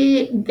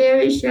very,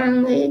 very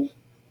strongly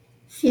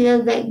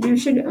feel that you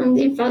should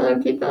only follow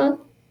people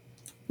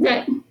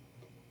that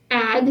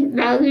add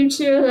value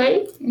to your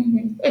life.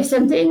 If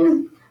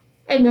something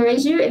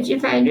annoys you, if you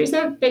find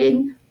yourself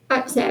getting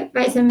upset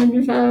by someone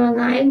you follow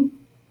online,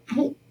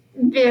 I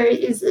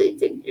very easily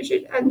think you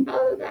should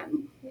unfollow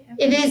them.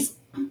 It is,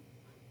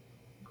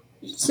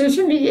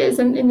 social media is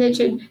something that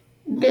should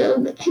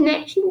build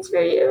connections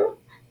for you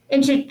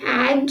and should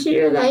add to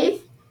your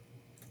life.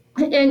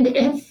 And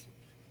if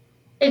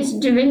it's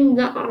doing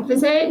the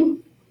opposite,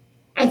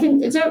 I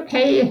think it's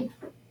okay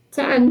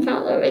to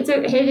unfollow. It's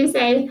okay to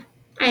say,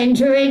 I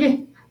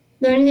enjoyed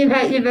learning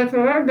about you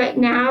before, but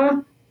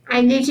now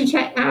I need to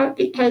check out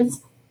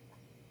because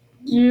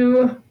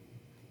you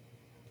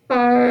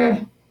are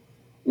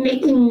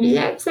making me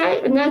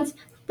upset, and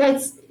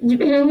that's you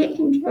can only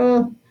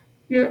control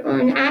your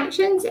own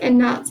actions and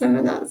not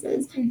someone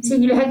else's. So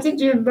you have to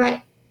do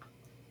what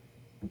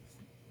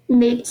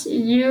makes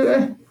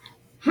you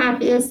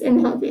happiest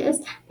and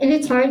healthiest. And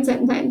it's hard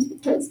sometimes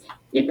because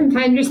you can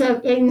find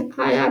yourself getting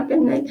caught up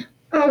in like,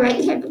 oh,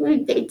 I can't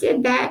believe they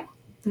did that.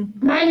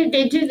 Why did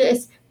they do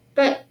this?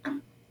 But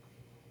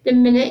the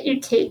minute you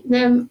take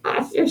them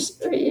off your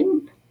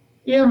screen,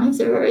 you don't have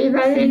to worry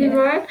about it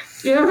anymore.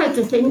 You don't have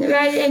to think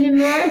about it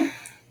anymore.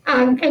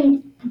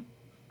 And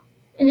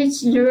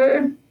it's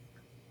your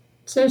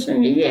social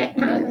media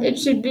account. It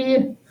should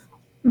be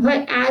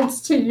what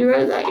adds to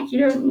your life. You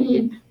don't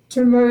need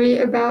to worry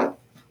about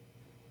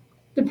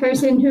the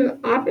person who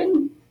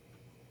often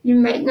you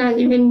might not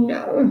even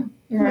know.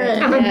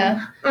 Right.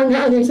 On the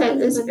other side of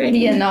the screen.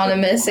 The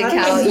anonymous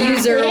account,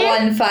 user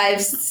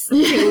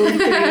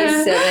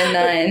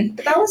 152379.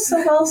 That was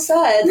so well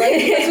said. Like,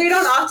 because we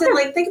don't often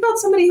think about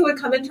somebody who would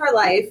come into our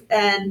life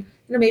and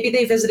maybe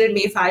they visited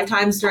me 5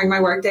 times during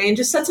my workday and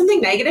just said something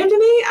negative to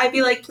me. I'd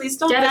be like, please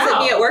don't visit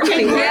me at work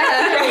anymore.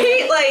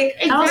 Right? Like,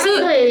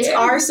 Exactly. it's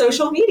our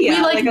social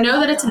media. We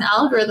know that it's an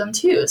algorithm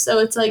too. So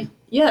it's like,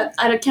 yeah,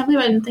 I can't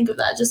believe I didn't think of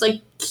that. Just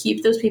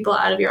keep those people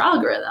out of your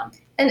algorithm.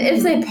 And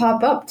if they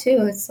pop up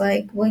too, it's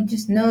like, we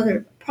just know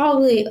they're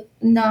probably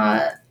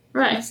not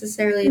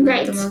necessarily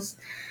the most.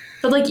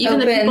 But even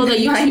the people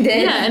that you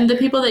and the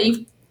people that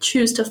you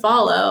choose to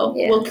follow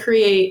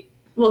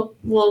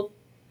will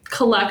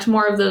collect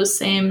more of those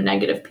same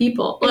negative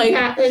people. The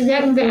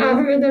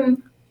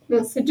algorithm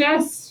will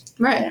suggest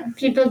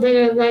people that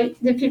are like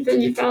the people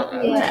you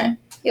follow. Yeah.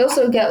 You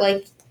also get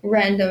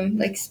random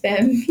like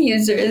spam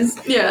users.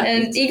 Yeah.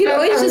 And you can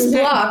always just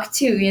block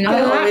too, you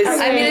know? I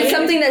mean, it's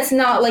something that's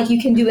not like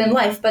you can do in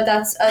life, but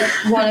that's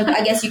one of,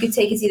 I guess you could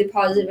take as either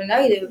positive or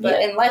negative,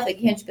 but in life, like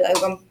you can't just be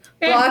like, I'm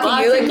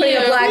blocking you, like putting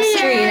a black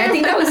screen. I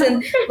think that was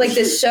in like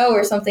this show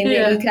or something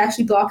that you could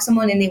actually block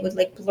someone and they would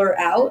like blur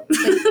out.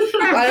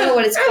 Like, I don't know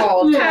what it's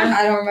called.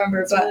 I don't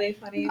remember, It's but really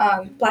funny.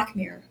 Black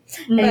Mirror.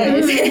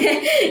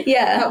 Mm-hmm.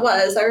 Yeah. That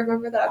was. I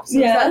remember that episode.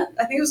 Yeah.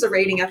 I think it was a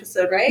rating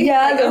episode, right?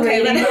 Yeah, the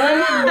okay, rating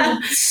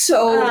one.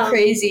 So Um,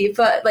 crazy.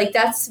 But like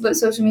that's what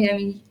social media, I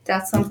mean,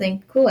 that's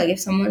something cool. Like if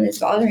someone is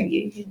bothering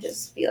you, you can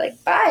just be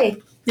like, bye.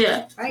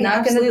 Yeah. Right,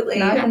 Not gonna- absolutely.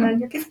 not gonna-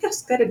 You're giving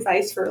us good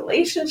advice for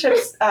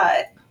relationships.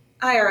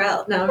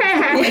 IRL. No.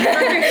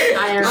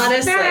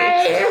 Honestly.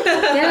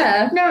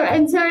 Yeah. No,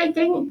 and so I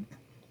think,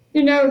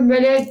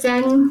 what I've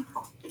done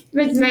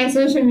with my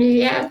social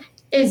media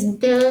is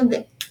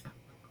build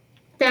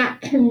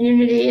that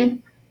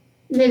community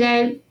that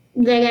I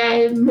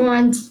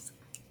want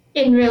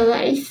in real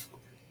life.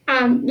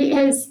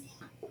 Because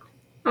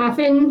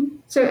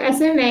often, so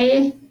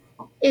SMA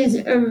is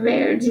a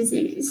rare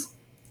disease.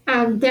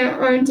 I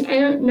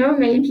don't know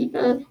many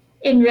people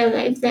in real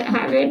life that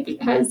have it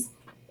because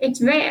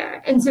it's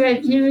rare. And so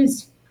I've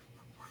used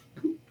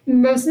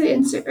mostly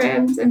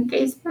Instagrams and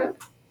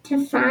Facebook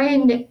to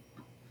find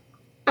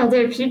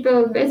other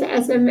people with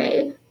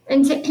SMA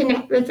and to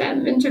connect with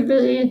them and to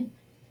really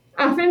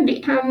often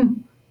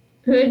become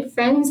good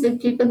friends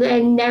with people that I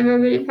never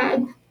would have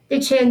had the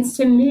chance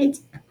to meet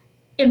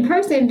in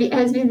person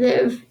because we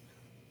live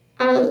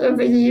all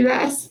over the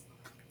US.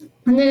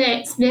 And then I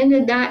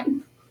expanded that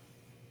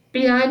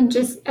beyond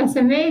just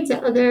SMA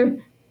to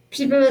other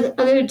people with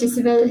other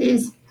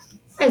disabilities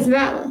as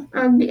well,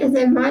 because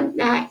I want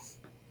that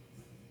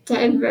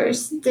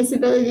diverse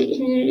disability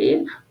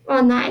community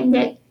online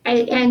that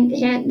I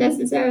can't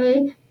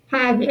necessarily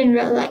have in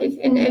real life.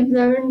 And I've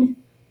learned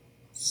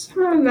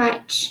so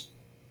much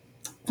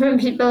from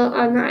people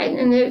online,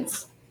 and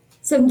it's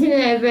something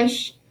that I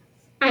wish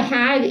I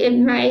had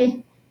in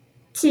my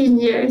teen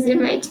years,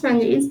 in my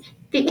 20s,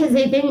 because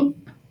I think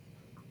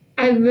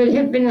I would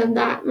have been a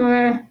lot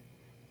more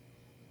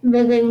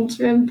willing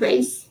to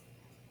embrace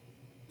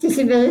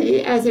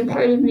disability as a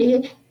part of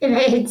me if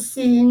I had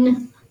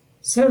seen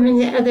so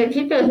many other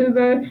people who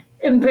were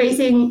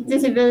embracing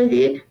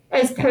disability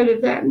as part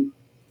of them.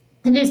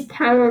 It is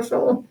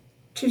powerful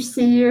to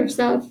see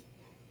yourself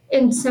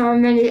in so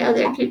many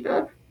other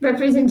people.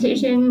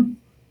 Representation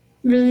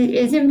really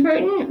is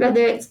important,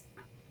 whether it's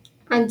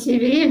on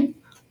TV,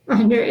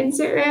 on your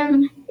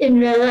Instagram, in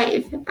real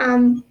life.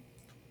 And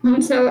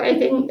so I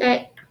think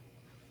that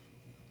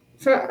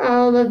for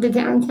all of the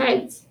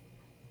downsides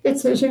that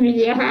social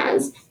media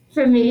has,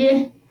 for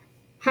me,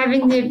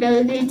 having the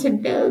ability to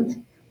build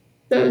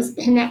those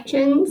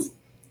connections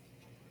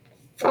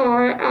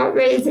far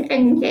outweighs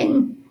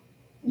anything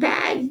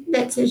bad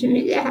that social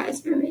media has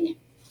for me.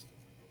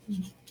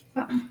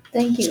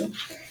 Thank you.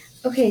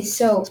 Okay,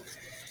 so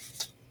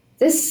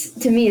this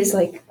to me is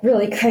like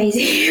really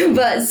crazy,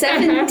 but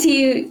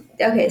 70.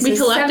 Okay, so We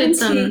collected 70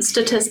 some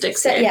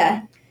statistics here.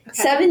 Yeah.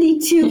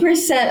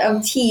 72%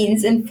 of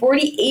teens and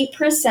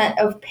 48%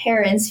 of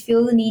parents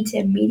feel the need to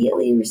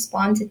immediately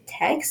respond to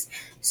texts,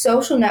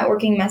 social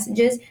networking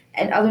messages,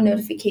 and other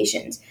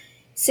notifications.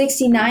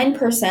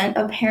 69%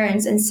 of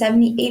parents and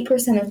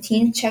 78% of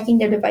teens checking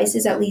their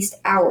devices at least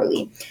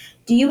hourly.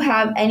 Do you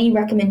have any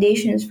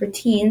recommendations for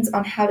teens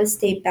on how to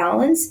stay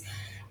balanced?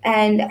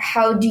 And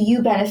how do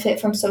you benefit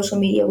from social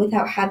media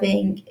without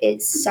having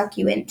it suck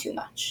you in too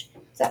much?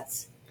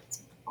 That's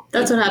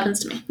what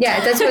happens to me.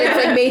 Yeah, that's what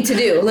it's like made to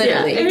do,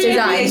 literally. Yeah. It's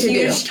designed to do.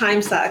 Huge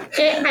time suck.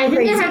 I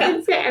think it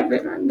happens to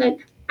everyone.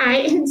 Like,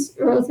 I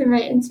scroll through my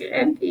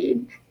Instagram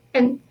feed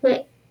and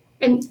click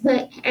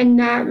and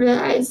not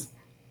realize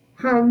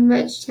how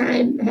much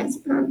time has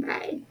gone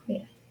by.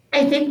 Yeah.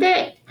 I think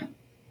that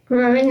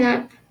growing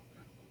up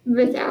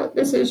without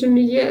the social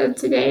media of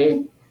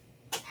today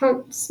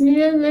helps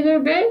me a little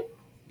bit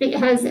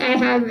because I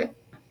have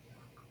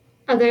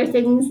other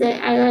things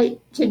that I like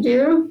to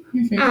do.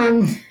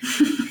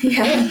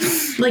 Yeah.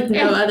 Like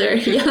no other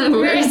young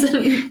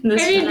person in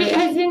this I mean,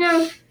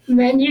 because,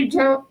 when you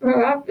don't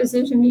grow up with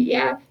social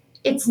media,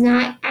 it's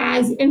not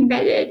as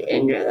embedded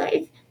in your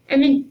life. I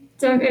mean,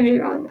 don't get me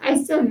wrong,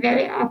 I still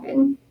very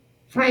often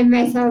find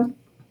myself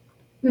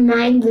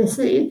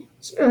mindlessly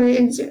scrolling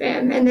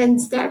Instagram and then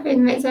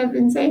stopping myself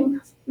and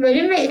saying,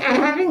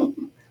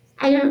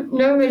 I don't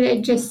know what I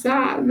just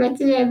saw. What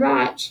did I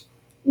watch?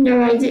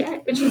 No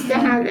idea, which is the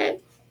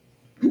habit.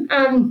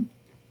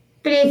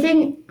 But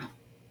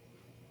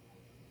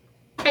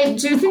I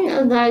do think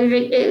a lot of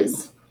it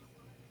is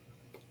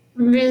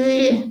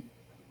really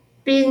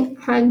being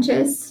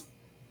conscious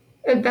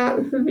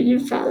about who you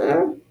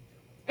follow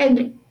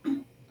and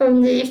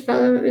only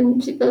following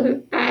people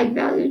who add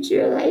value to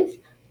your life,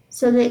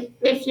 so that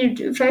if you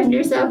do find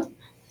yourself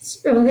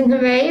scrolling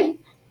away,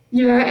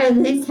 you are at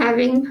least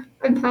having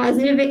a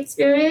positive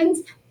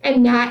experience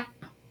and not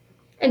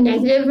a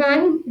negative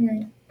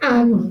one.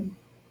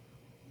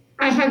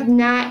 I have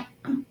not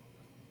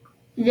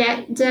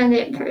yet done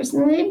it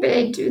personally, but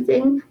I do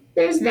think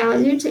there's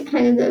value to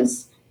kind of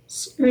those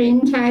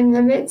screen time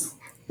limits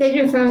that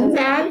your phones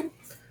have.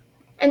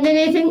 And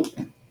then I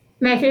think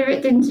my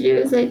favorite thing to do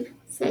is like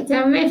set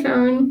down my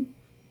phone,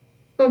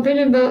 open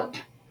a book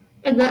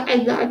I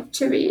love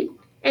to read,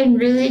 and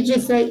really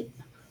just like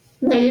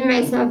letting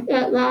myself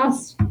get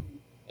lost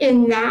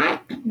in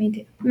that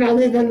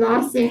rather than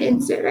lost in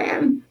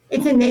Instagram.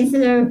 It's a nice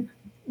little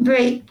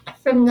break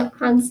from the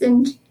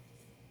constant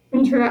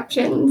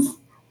interruptions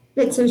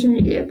that social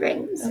media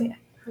brings. Oh yeah,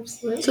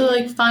 Absolutely. So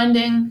like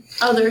finding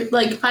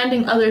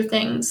other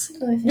things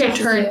to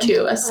turn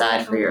to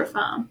aside for your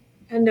phone.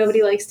 And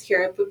nobody likes to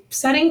hear it, but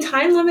setting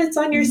time limits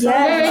on yourself.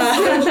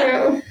 That's so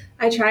true.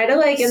 I try to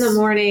in the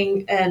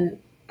morning, and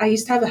I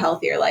used to have a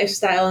healthier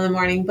lifestyle in the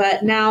morning,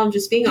 but now I'm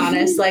just being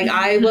honest.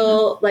 I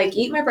will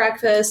eat my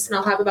breakfast and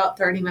I'll have about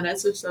 30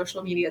 minutes of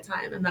social media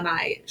time and then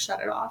I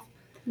shut it off.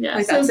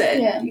 Yeah. That's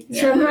it.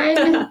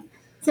 Yeah.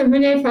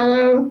 Someone I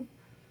follow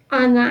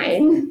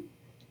online,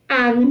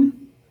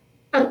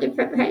 I'll give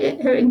her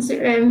credit. Her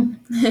Instagram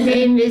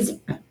name is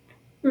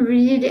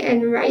Read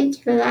and Write.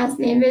 Her last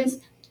name is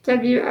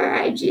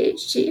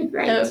WRIGHT,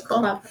 right? Oh,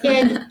 cool.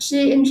 And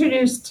she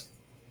introduced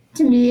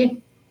to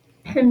me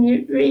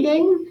commute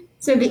reading.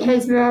 So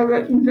because we're all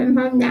working from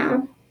home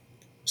now,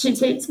 she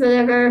takes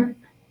whatever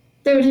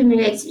 30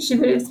 minutes she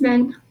would have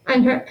spent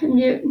on her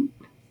commute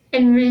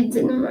and reads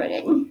in the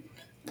morning.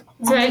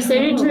 So I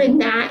started doing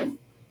that.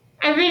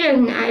 I read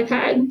on an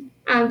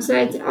iPad, so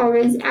it's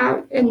always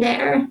out and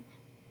there.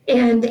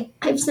 And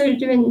I've started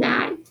doing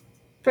that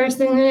first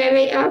thing when I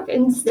wake up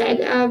instead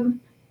of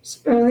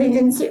scrolling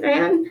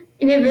Instagram.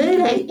 And I really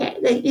like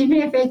it. Even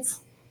if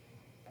it's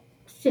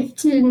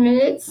 15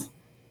 minutes,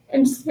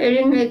 I'm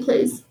starting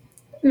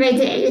my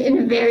day in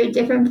a very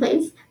different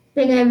place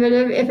than I would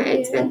have if I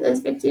had spent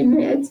those 15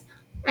 minutes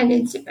on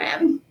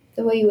Instagram.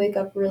 The way you wake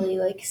up really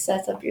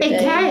sets up your It day.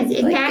 does,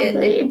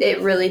 exactly.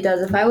 It really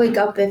does. If I wake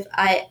up, if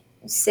I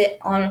sit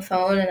on a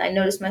phone and I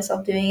notice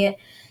myself doing it,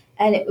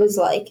 and it was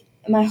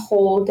my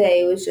whole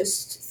day was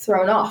just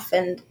thrown off.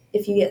 And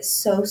if you get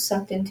so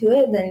sucked into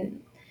it, then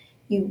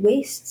you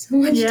waste so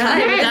much time.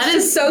 That It's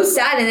just so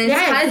sad, and it's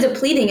kind of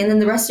depleting. And then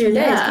the rest of your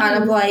day is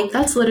kind of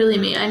that's literally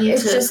me. I need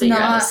to figure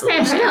out a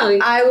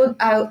solution.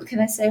 I can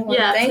I say one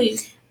thing?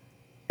 Please.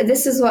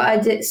 This is what I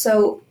did.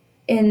 So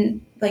in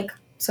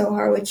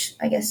Sohar, which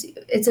I guess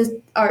it's an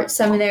art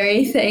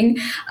seminary thing,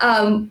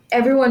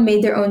 everyone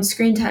made their own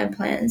screen time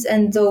plans,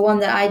 and the one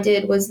that I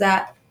did was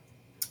that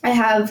I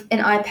have an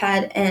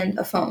iPad and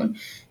a phone.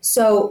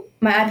 So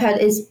my iPad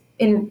is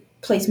in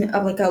placement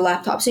of a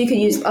laptop, so you could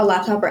use a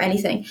laptop or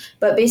anything,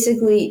 but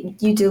basically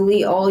you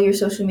delete all your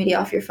social media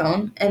off your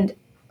phone and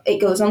it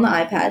goes on the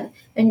iPad,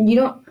 and you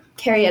don't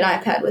carry an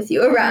iPad with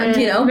you around,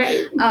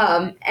 Right.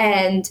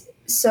 And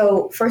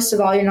so first of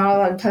all, you're not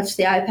allowed to touch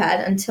the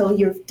iPad until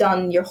you've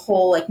done your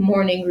whole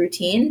morning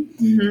routine.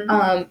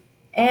 Mm-hmm.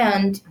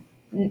 And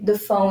the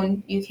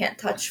phone you can't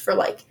touch for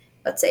let's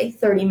say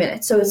 30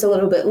 minutes, so it's a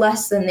little bit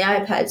less than the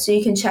iPad, so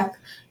you can check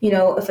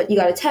if you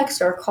got a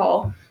text or a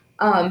call,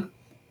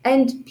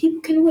 and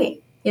people can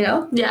wait,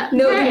 Yeah.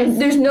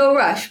 There's no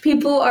rush.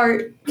 People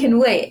can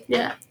wait.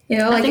 Yeah.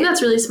 I think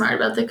that's really smart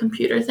about the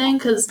computer thing,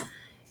 because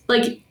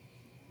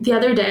the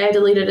other day I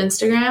deleted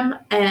Instagram,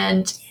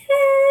 and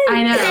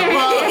I know.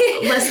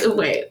 Well, let's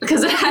wait,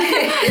 because it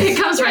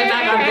comes right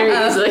back on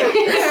very easily.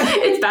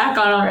 It's back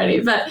on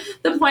already. But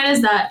the point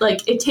is that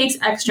it takes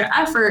extra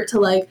effort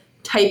to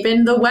type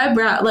in the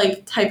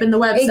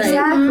website,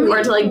 Exactly.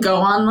 or to go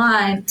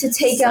online, to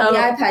take out the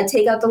iPad,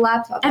 take out the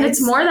laptop, and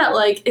it's more that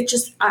it's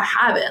just a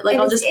habit.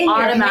 I'll just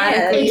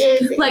automatically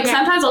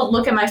sometimes I'll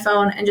look at my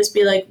phone and just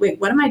be wait,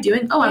 what am I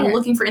doing? Oh, I'm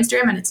looking for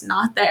Instagram and it's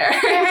not there.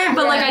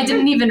 But I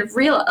didn't even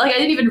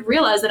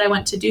realize that I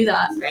went to do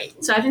that. Right.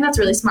 So I think that's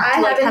really smart. I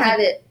haven't had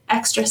it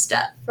extra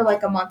step for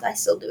a month. I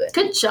still do it.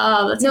 Good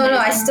job. That's no, amazing.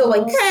 I still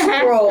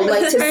scroll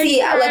to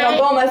see. I'll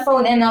go on my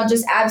phone and I'll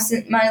just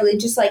absent-mindedly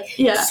just switch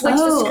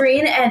the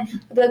screen and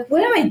I'll be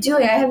what am I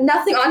doing? I have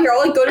nothing on here.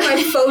 I'll go to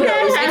my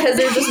photos because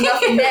there's just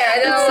nothing there.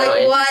 And then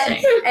I'll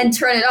what? And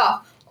turn it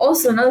off.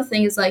 Also, another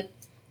thing is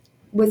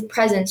with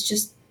presents,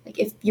 just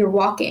if you're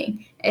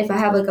walking, if I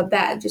have a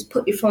bag, just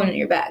put your phone in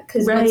your bag,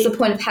 because what's the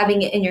point of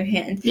having it in your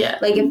hand? Yeah.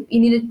 If you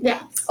need to.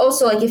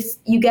 Also, if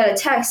you get a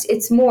text,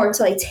 it's more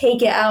to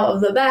take it out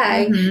of the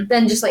bag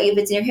than just if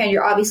it's in your hand.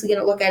 You're obviously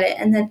gonna look at it,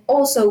 and then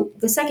also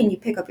the second you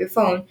pick up your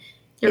phone,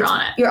 you're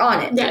on it. You're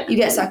on it. Yeah. You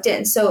get sucked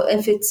in. So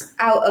if it's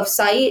out of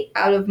sight,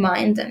 out of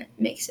mind, then it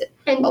makes it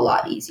a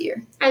lot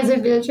easier. As a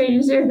wheelchair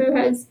user who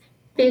has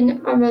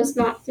been almost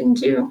locked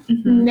into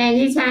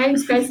many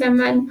times by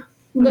someone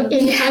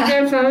looking at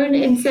their phone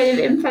instead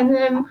of in front of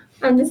them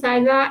on the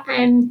sidewalk,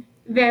 I'm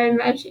very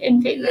much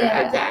in favor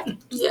of that.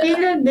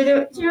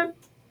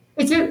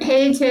 It's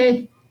okay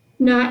to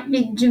not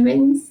be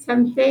doing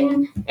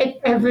something at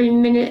every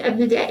minute of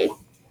the day.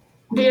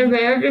 Be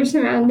aware of your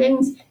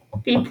surroundings,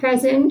 be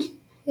present.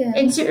 Yeah.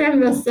 Instagram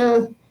will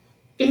still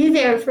be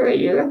there for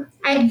you.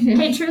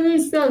 I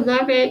truly still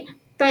love it,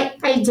 but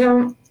I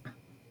don't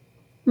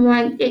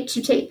want it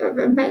to take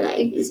over my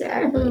life.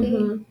 Exactly.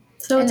 Mm-hmm.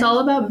 So it's all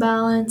about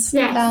balance.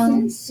 Yes.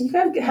 Balance. You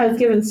guys have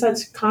given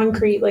such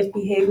concrete, like,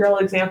 behavioral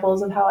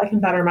examples of how I can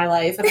better my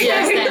life.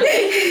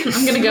 Yes,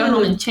 I'm gonna go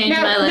home and change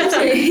my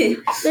life.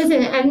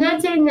 Listen, I'm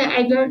not saying that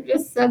I don't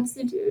just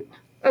substitute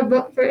a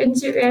book for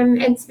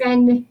Instagram and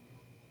spend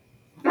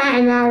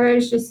 5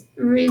 hours just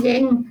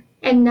reading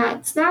and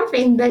not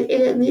stopping, but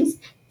it at least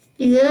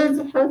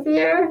feels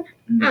healthier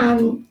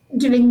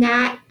doing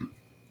that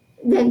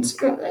than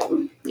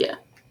scrolling.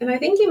 And I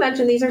think you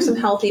mentioned these are some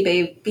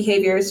healthy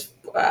behaviors,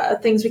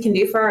 things we can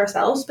do for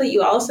ourselves, but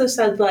you also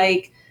said,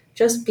 like,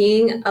 just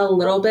being a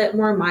little bit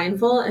more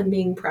mindful and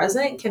being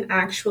present can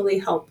actually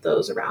help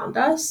those around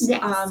us.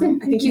 Yes. I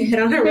think you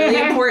hit on a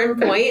really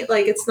important point.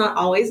 Like, it's not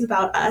always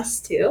about us,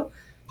 too,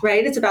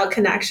 right? It's about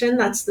connection.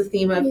 That's the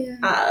theme of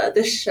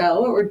this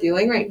show, what we're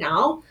doing right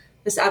now,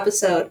 this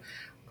episode.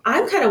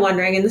 I'm kind of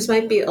wondering, and this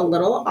might be a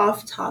little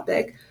off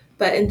topic,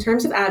 but in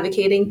terms of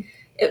advocating,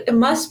 it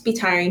must be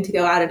tiring to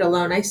go at it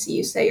alone. I see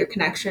you say your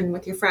connection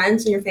with your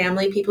friends and your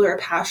family, people who are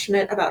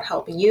passionate about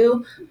helping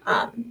you.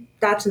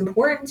 That's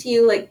important to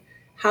you. Like,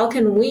 how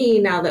can we,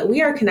 now that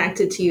we are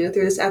connected to you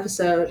through this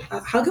episode,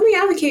 how can we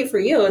advocate for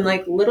you in,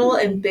 like, little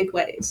and big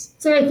ways?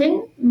 So I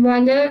think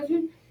one of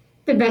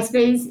the best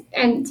ways,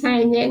 and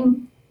tying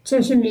in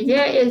social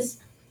media, is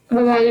a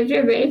lot of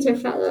your way to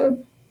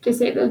follow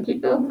disabled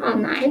people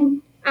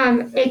online.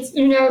 It's,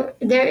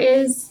 there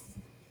is,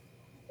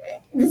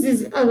 this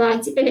is a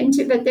lot to get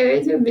into, but there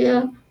is a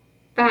real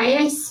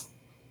bias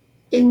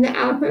in the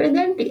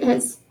algorithm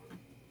because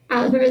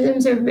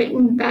algorithms are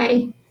written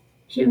by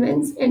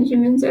humans and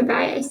humans are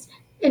biased.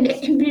 And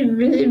it can be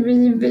really,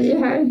 really, really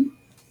hard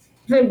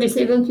for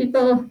disabled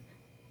people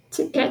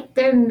to get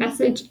their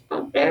message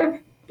out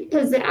there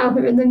because the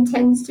algorithm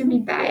tends to be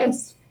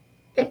biased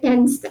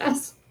against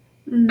us.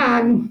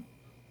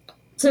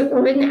 So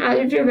going out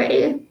of your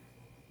way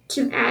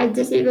to add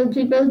disabled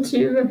people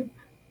to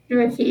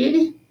your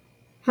feed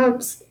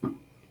helps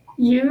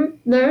you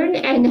learn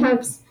and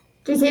helps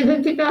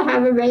disabled people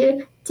have a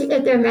way to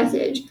get their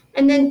message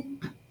and then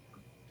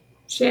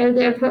share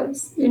their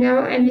posts.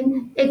 I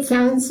mean, it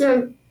sounds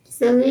so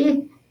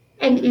silly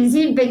and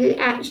easy, but it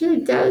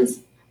actually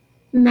does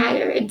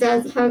matter. It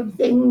does help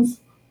things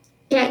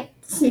get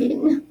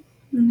seen.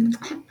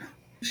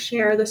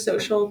 Share the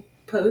social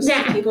posts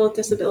to people with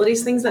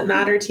disabilities, things that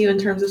matter to you in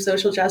terms of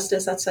social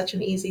justice. That's such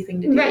an easy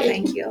thing to do. Right.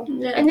 Thank you.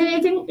 Yeah. And then I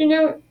think,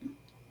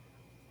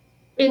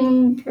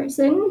 in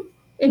person,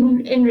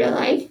 in real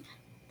life,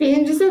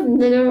 being just a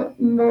little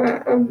more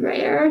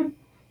aware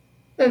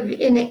of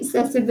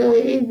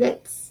inaccessibility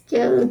that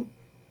still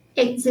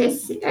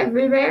exists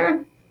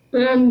everywhere,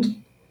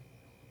 and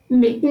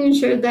making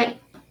sure that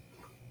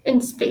in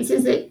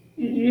spaces that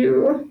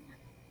you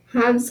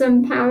have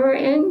some power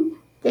in,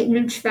 that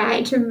you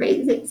try to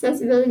raise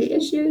accessibility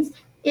issues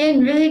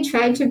and really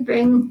try to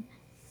bring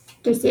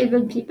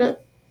disabled people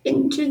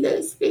into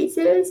those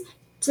spaces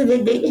so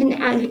that they can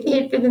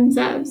advocate for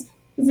themselves.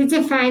 Because it's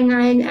a fine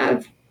line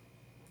of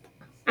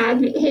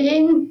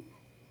advocating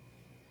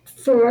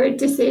for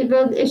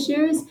disabled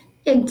issues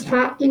and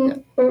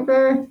talking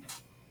over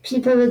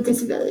people with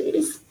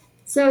disabilities.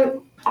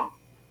 So,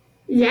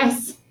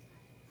 yes,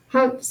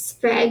 help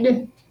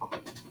spread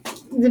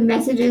the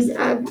messages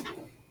of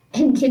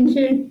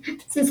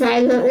continued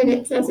societal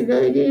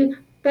inaccessibility,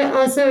 but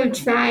also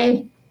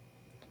try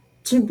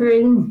to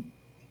bring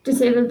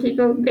disabled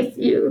people with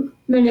you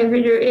whenever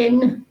you're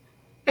in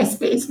a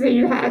space where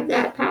you have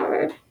that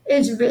power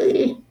is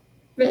really,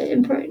 really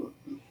important.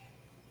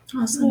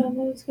 Awesome. Yeah, that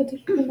was good to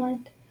keep in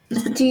mind.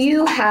 Do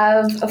you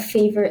have a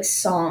favorite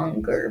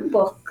song or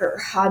book or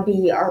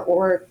hobby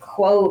or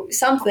quote,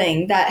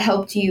 something that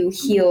helped you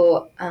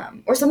heal,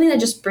 or something that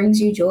just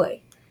brings you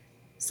joy?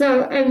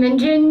 So I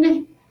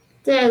mentioned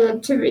that I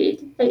love to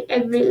read. I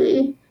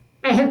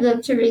have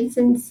loved to read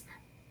since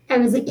I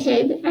was a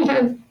kid. I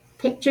have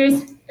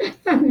pictures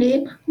of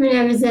me when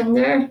I was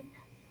younger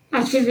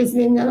after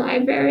visiting the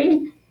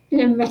library,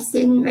 and I'm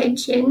resting my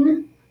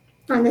chin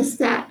on the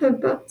stack of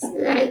books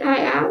that I got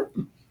out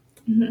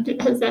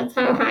because that's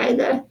how high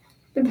the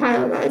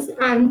pile was.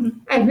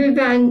 I've moved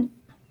on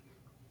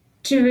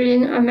to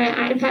reading on my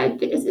iPad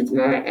because it's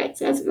more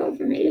accessible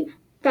for me.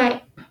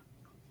 But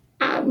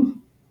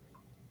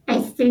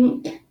I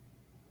think,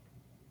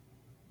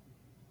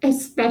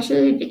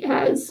 especially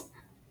because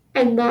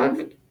I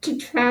love to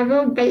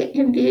travel, but it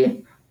can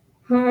be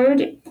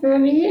hard for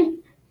me,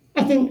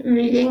 I think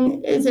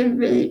reading is a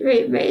really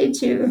great way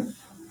to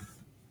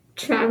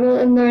travel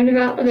and learn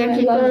about other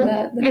people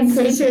and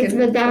places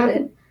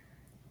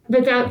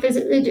without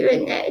physically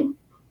doing it.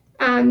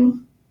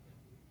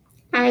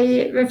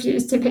 I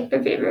refuse to pick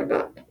a favorite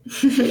book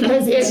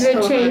because it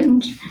would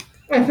change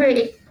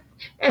every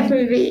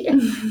week.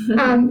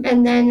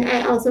 And then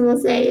I also will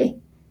say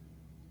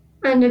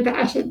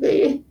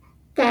unabashedly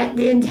that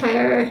the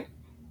entire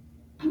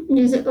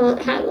musical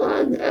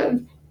catalog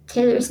of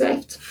Taylor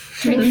Swift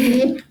brings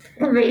me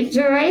great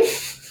joy,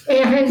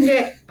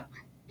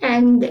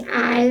 and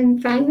I'm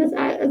fine with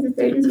that as a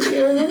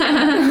 30-year-old.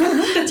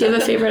 Do you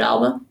have a favorite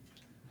album?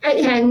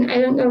 again, I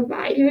don't know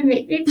why you would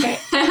make me pick.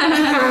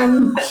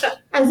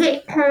 As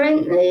it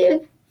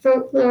currently,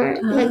 folklore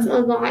has a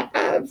lot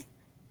of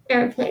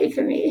airplay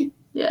for me.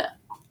 Yeah.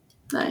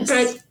 Nice.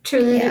 But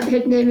truly, the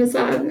Could Name a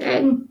Song,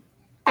 and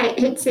I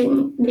could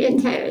sing the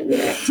entire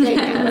lyrics right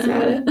now.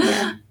 So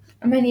Yeah.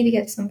 I might need to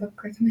get some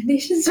book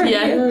recommendations from you.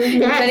 If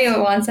yes.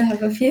 anyone wants, I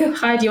have a few.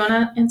 Hi, do you want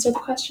to answer the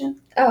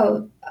question?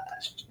 Oh,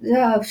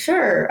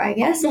 sure, I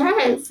guess.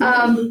 Yes.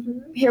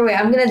 Here, wait,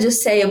 I'm going to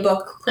just say a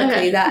book quickly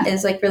Okay. that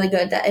is, like, really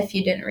good that if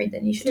you didn't read,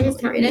 then you should Please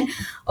totally read it.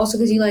 Also,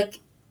 because you like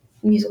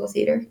musical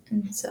theater,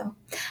 and so.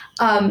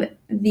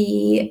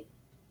 The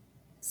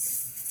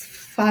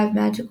 7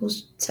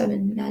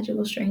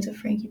 Magical Strings of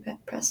Frankie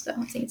Presto.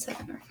 I think it's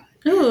 7 or 5.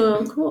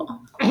 Ooh, cool.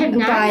 I have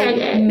not By read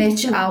it.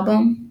 Mitch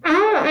Albom.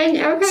 Oh,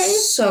 okay.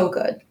 So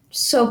good.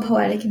 So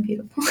poetic and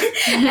beautiful.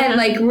 And,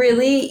 like,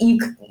 really,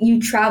 you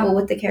travel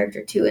with the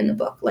character, too, in the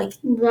book. Like,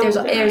 there's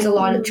a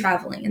lot of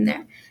traveling in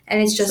there.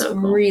 And it's just So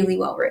cool. really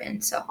well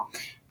written, so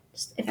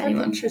just if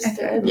anyone's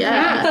interested.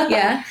 Yeah.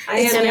 Yeah. I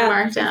It's am, getting yeah.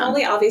 marked down. I've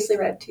only obviously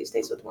read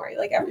Tuesdays with Morrie,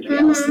 like everybody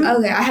else.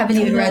 Okay, I haven't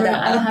even read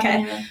that. I don't have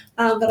Okay. any.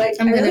 But I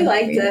I'm really gonna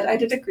liked read it. it. I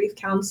did a grief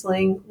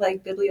counseling,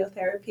 like,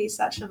 bibliotherapy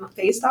session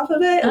based off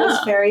of it. It was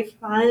Oh. very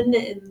fun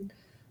and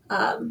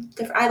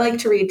I like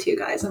to read too,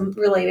 guys. I'm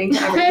relating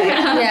to everything.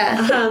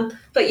 Yeah.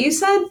 But you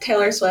said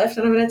Taylor Swift,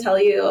 and I'm going to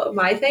tell you,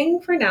 my thing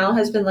for now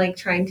has been, like,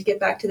 trying to get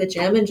back to the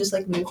gym and just,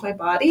 like, move my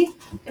body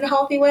in a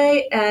healthy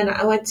way. And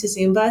I went to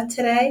Zumba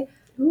today,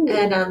 Ooh.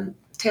 and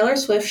Taylor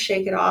Swift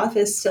Shake It Off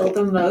is still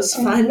the most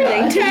fun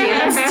thing to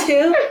dance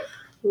to.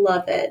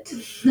 Love it.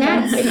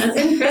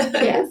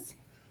 Yes.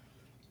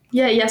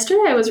 Yeah,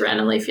 yesterday I was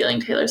randomly feeling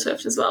Taylor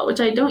Swift as well, which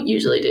I don't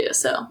usually do.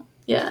 So,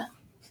 yeah.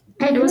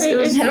 I was- I a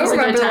don't remember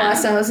good the time.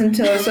 last time I listened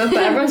to Taylor Swift,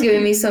 but everyone's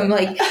giving me some,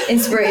 like,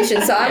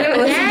 inspiration. So I'm going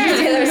to listen to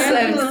Taylor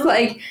Swift's,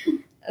 like,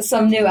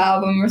 some new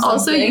album or something.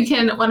 Also, you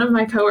can, one of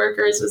my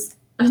coworkers was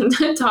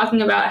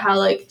talking about how,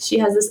 like, she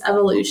has this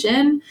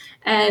evolution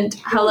and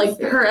how, like,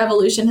 her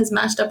evolution has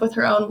matched up with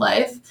her own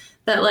life.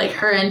 That, like,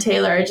 her and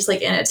Taylor are just,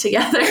 like, in it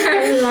together.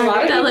 A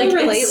lot of That, people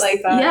relate it's-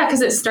 like that. Yeah,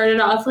 because it started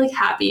off, like,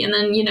 happy and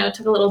then,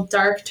 took a little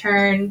dark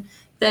turn.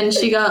 Then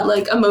she got,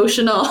 like,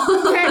 emotional.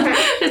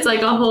 It's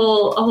like a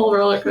whole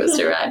roller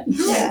coaster ride.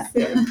 Yeah.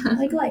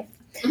 Like life.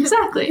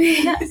 Exactly.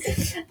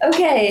 Yes.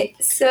 Okay,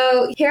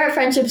 so here at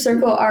Friendship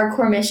Circle, our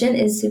core mission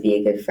is to be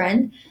a good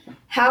friend.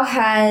 How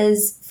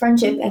has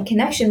friendship and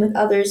connection with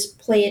others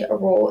played a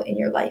role in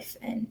your life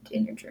and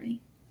in your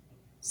journey?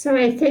 So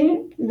I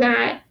think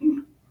that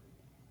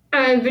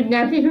I would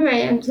not be who I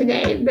am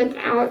today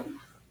without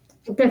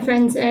the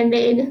friends that I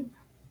made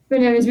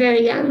when I was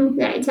very young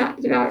that I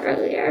talked about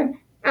earlier.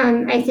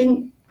 I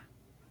think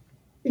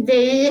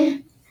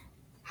they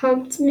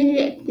helped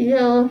me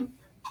feel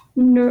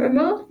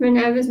normal when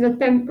I was with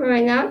them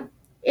growing up.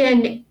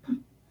 And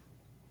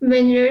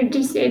when you're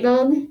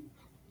disabled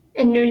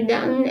and you're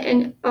young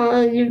and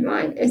all you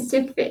want is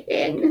to fit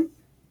in,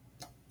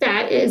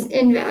 that is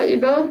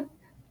invaluable.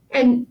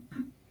 And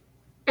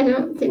I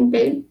don't think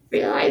they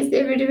realized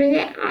they were doing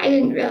it. I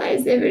didn't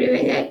realize they were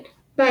doing it.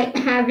 But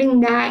having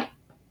that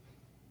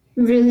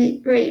really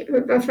great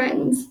group of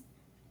friends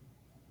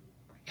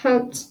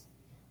helped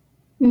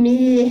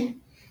me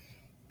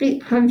be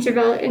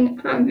comfortable and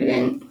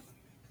confident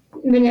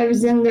when I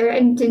was younger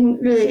and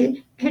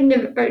had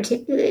never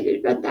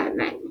articulated what that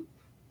meant.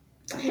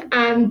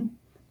 And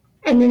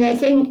then I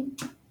think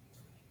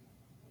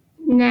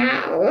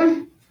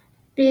now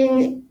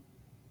being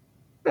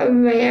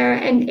aware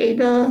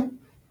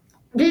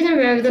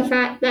of the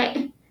fact that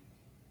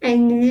I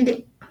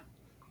need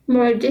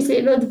more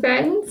disabled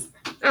friends,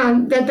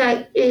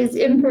 that is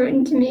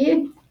important to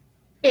me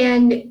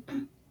and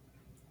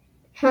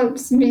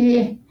helps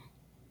me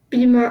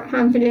be more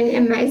confident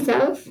in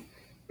myself.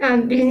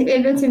 Being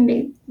able to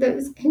make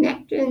those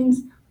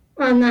connections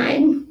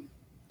online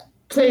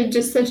played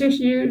just such a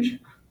huge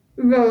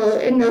role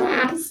in the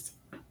last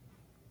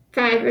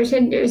 5 or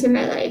 10 years of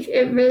my life.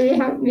 It really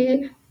helped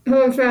me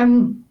go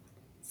from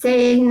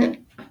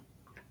saying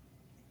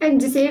I'm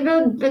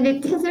disabled, but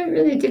it doesn't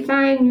really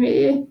define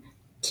me,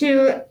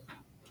 to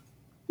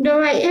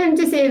no, I am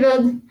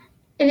disabled,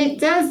 and it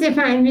does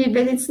define me,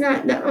 but it's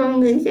not the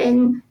only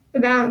thing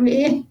about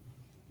me,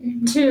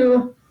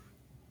 to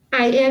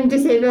I am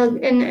disabled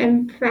and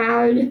I'm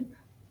proud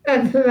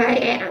of who I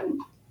am.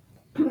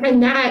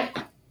 And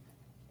that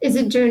is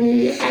a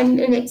journey and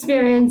an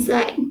experience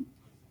that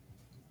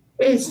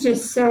is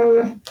just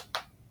so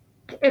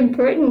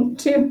important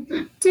to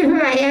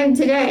who I am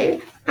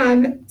today.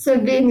 So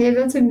being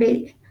able to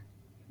make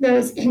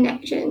those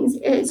connections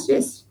is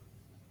just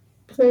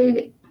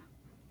played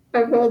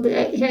a role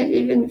that I can't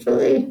even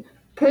fully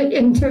put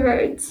into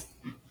words.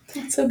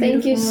 So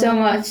Thank you so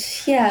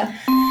much. Yeah.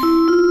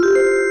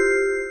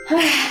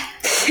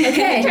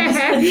 Okay.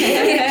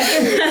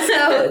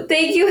 So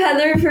thank you,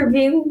 Heather, for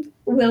being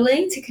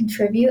willing to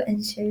contribute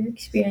and share your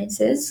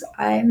experiences.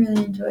 I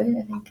really enjoyed it.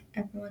 I think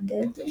everyone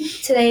did.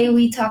 Today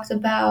we talked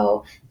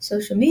about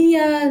social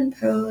media and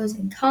pros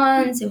and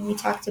cons, and we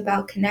talked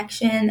about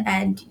connection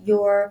and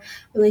your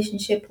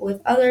relationship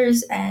with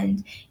others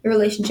and your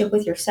relationship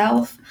with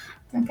yourself.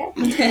 Okay.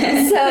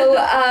 So,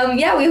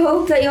 we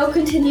hope that you'll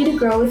continue to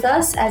grow with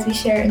us as we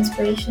share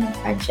inspirational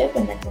friendship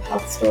and mental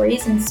health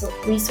stories and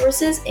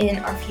resources in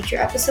our future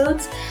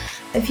episodes.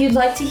 If you'd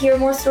like to hear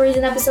more stories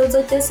and episodes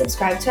like this,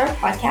 subscribe to our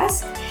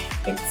podcast.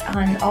 It's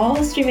on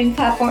all streaming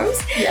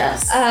platforms.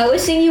 Yes.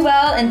 Wishing you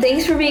well, and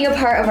thanks for being a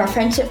part of our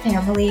friendship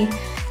family.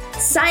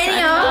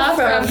 Signing off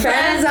from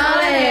Friends on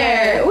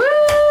Air. Woo!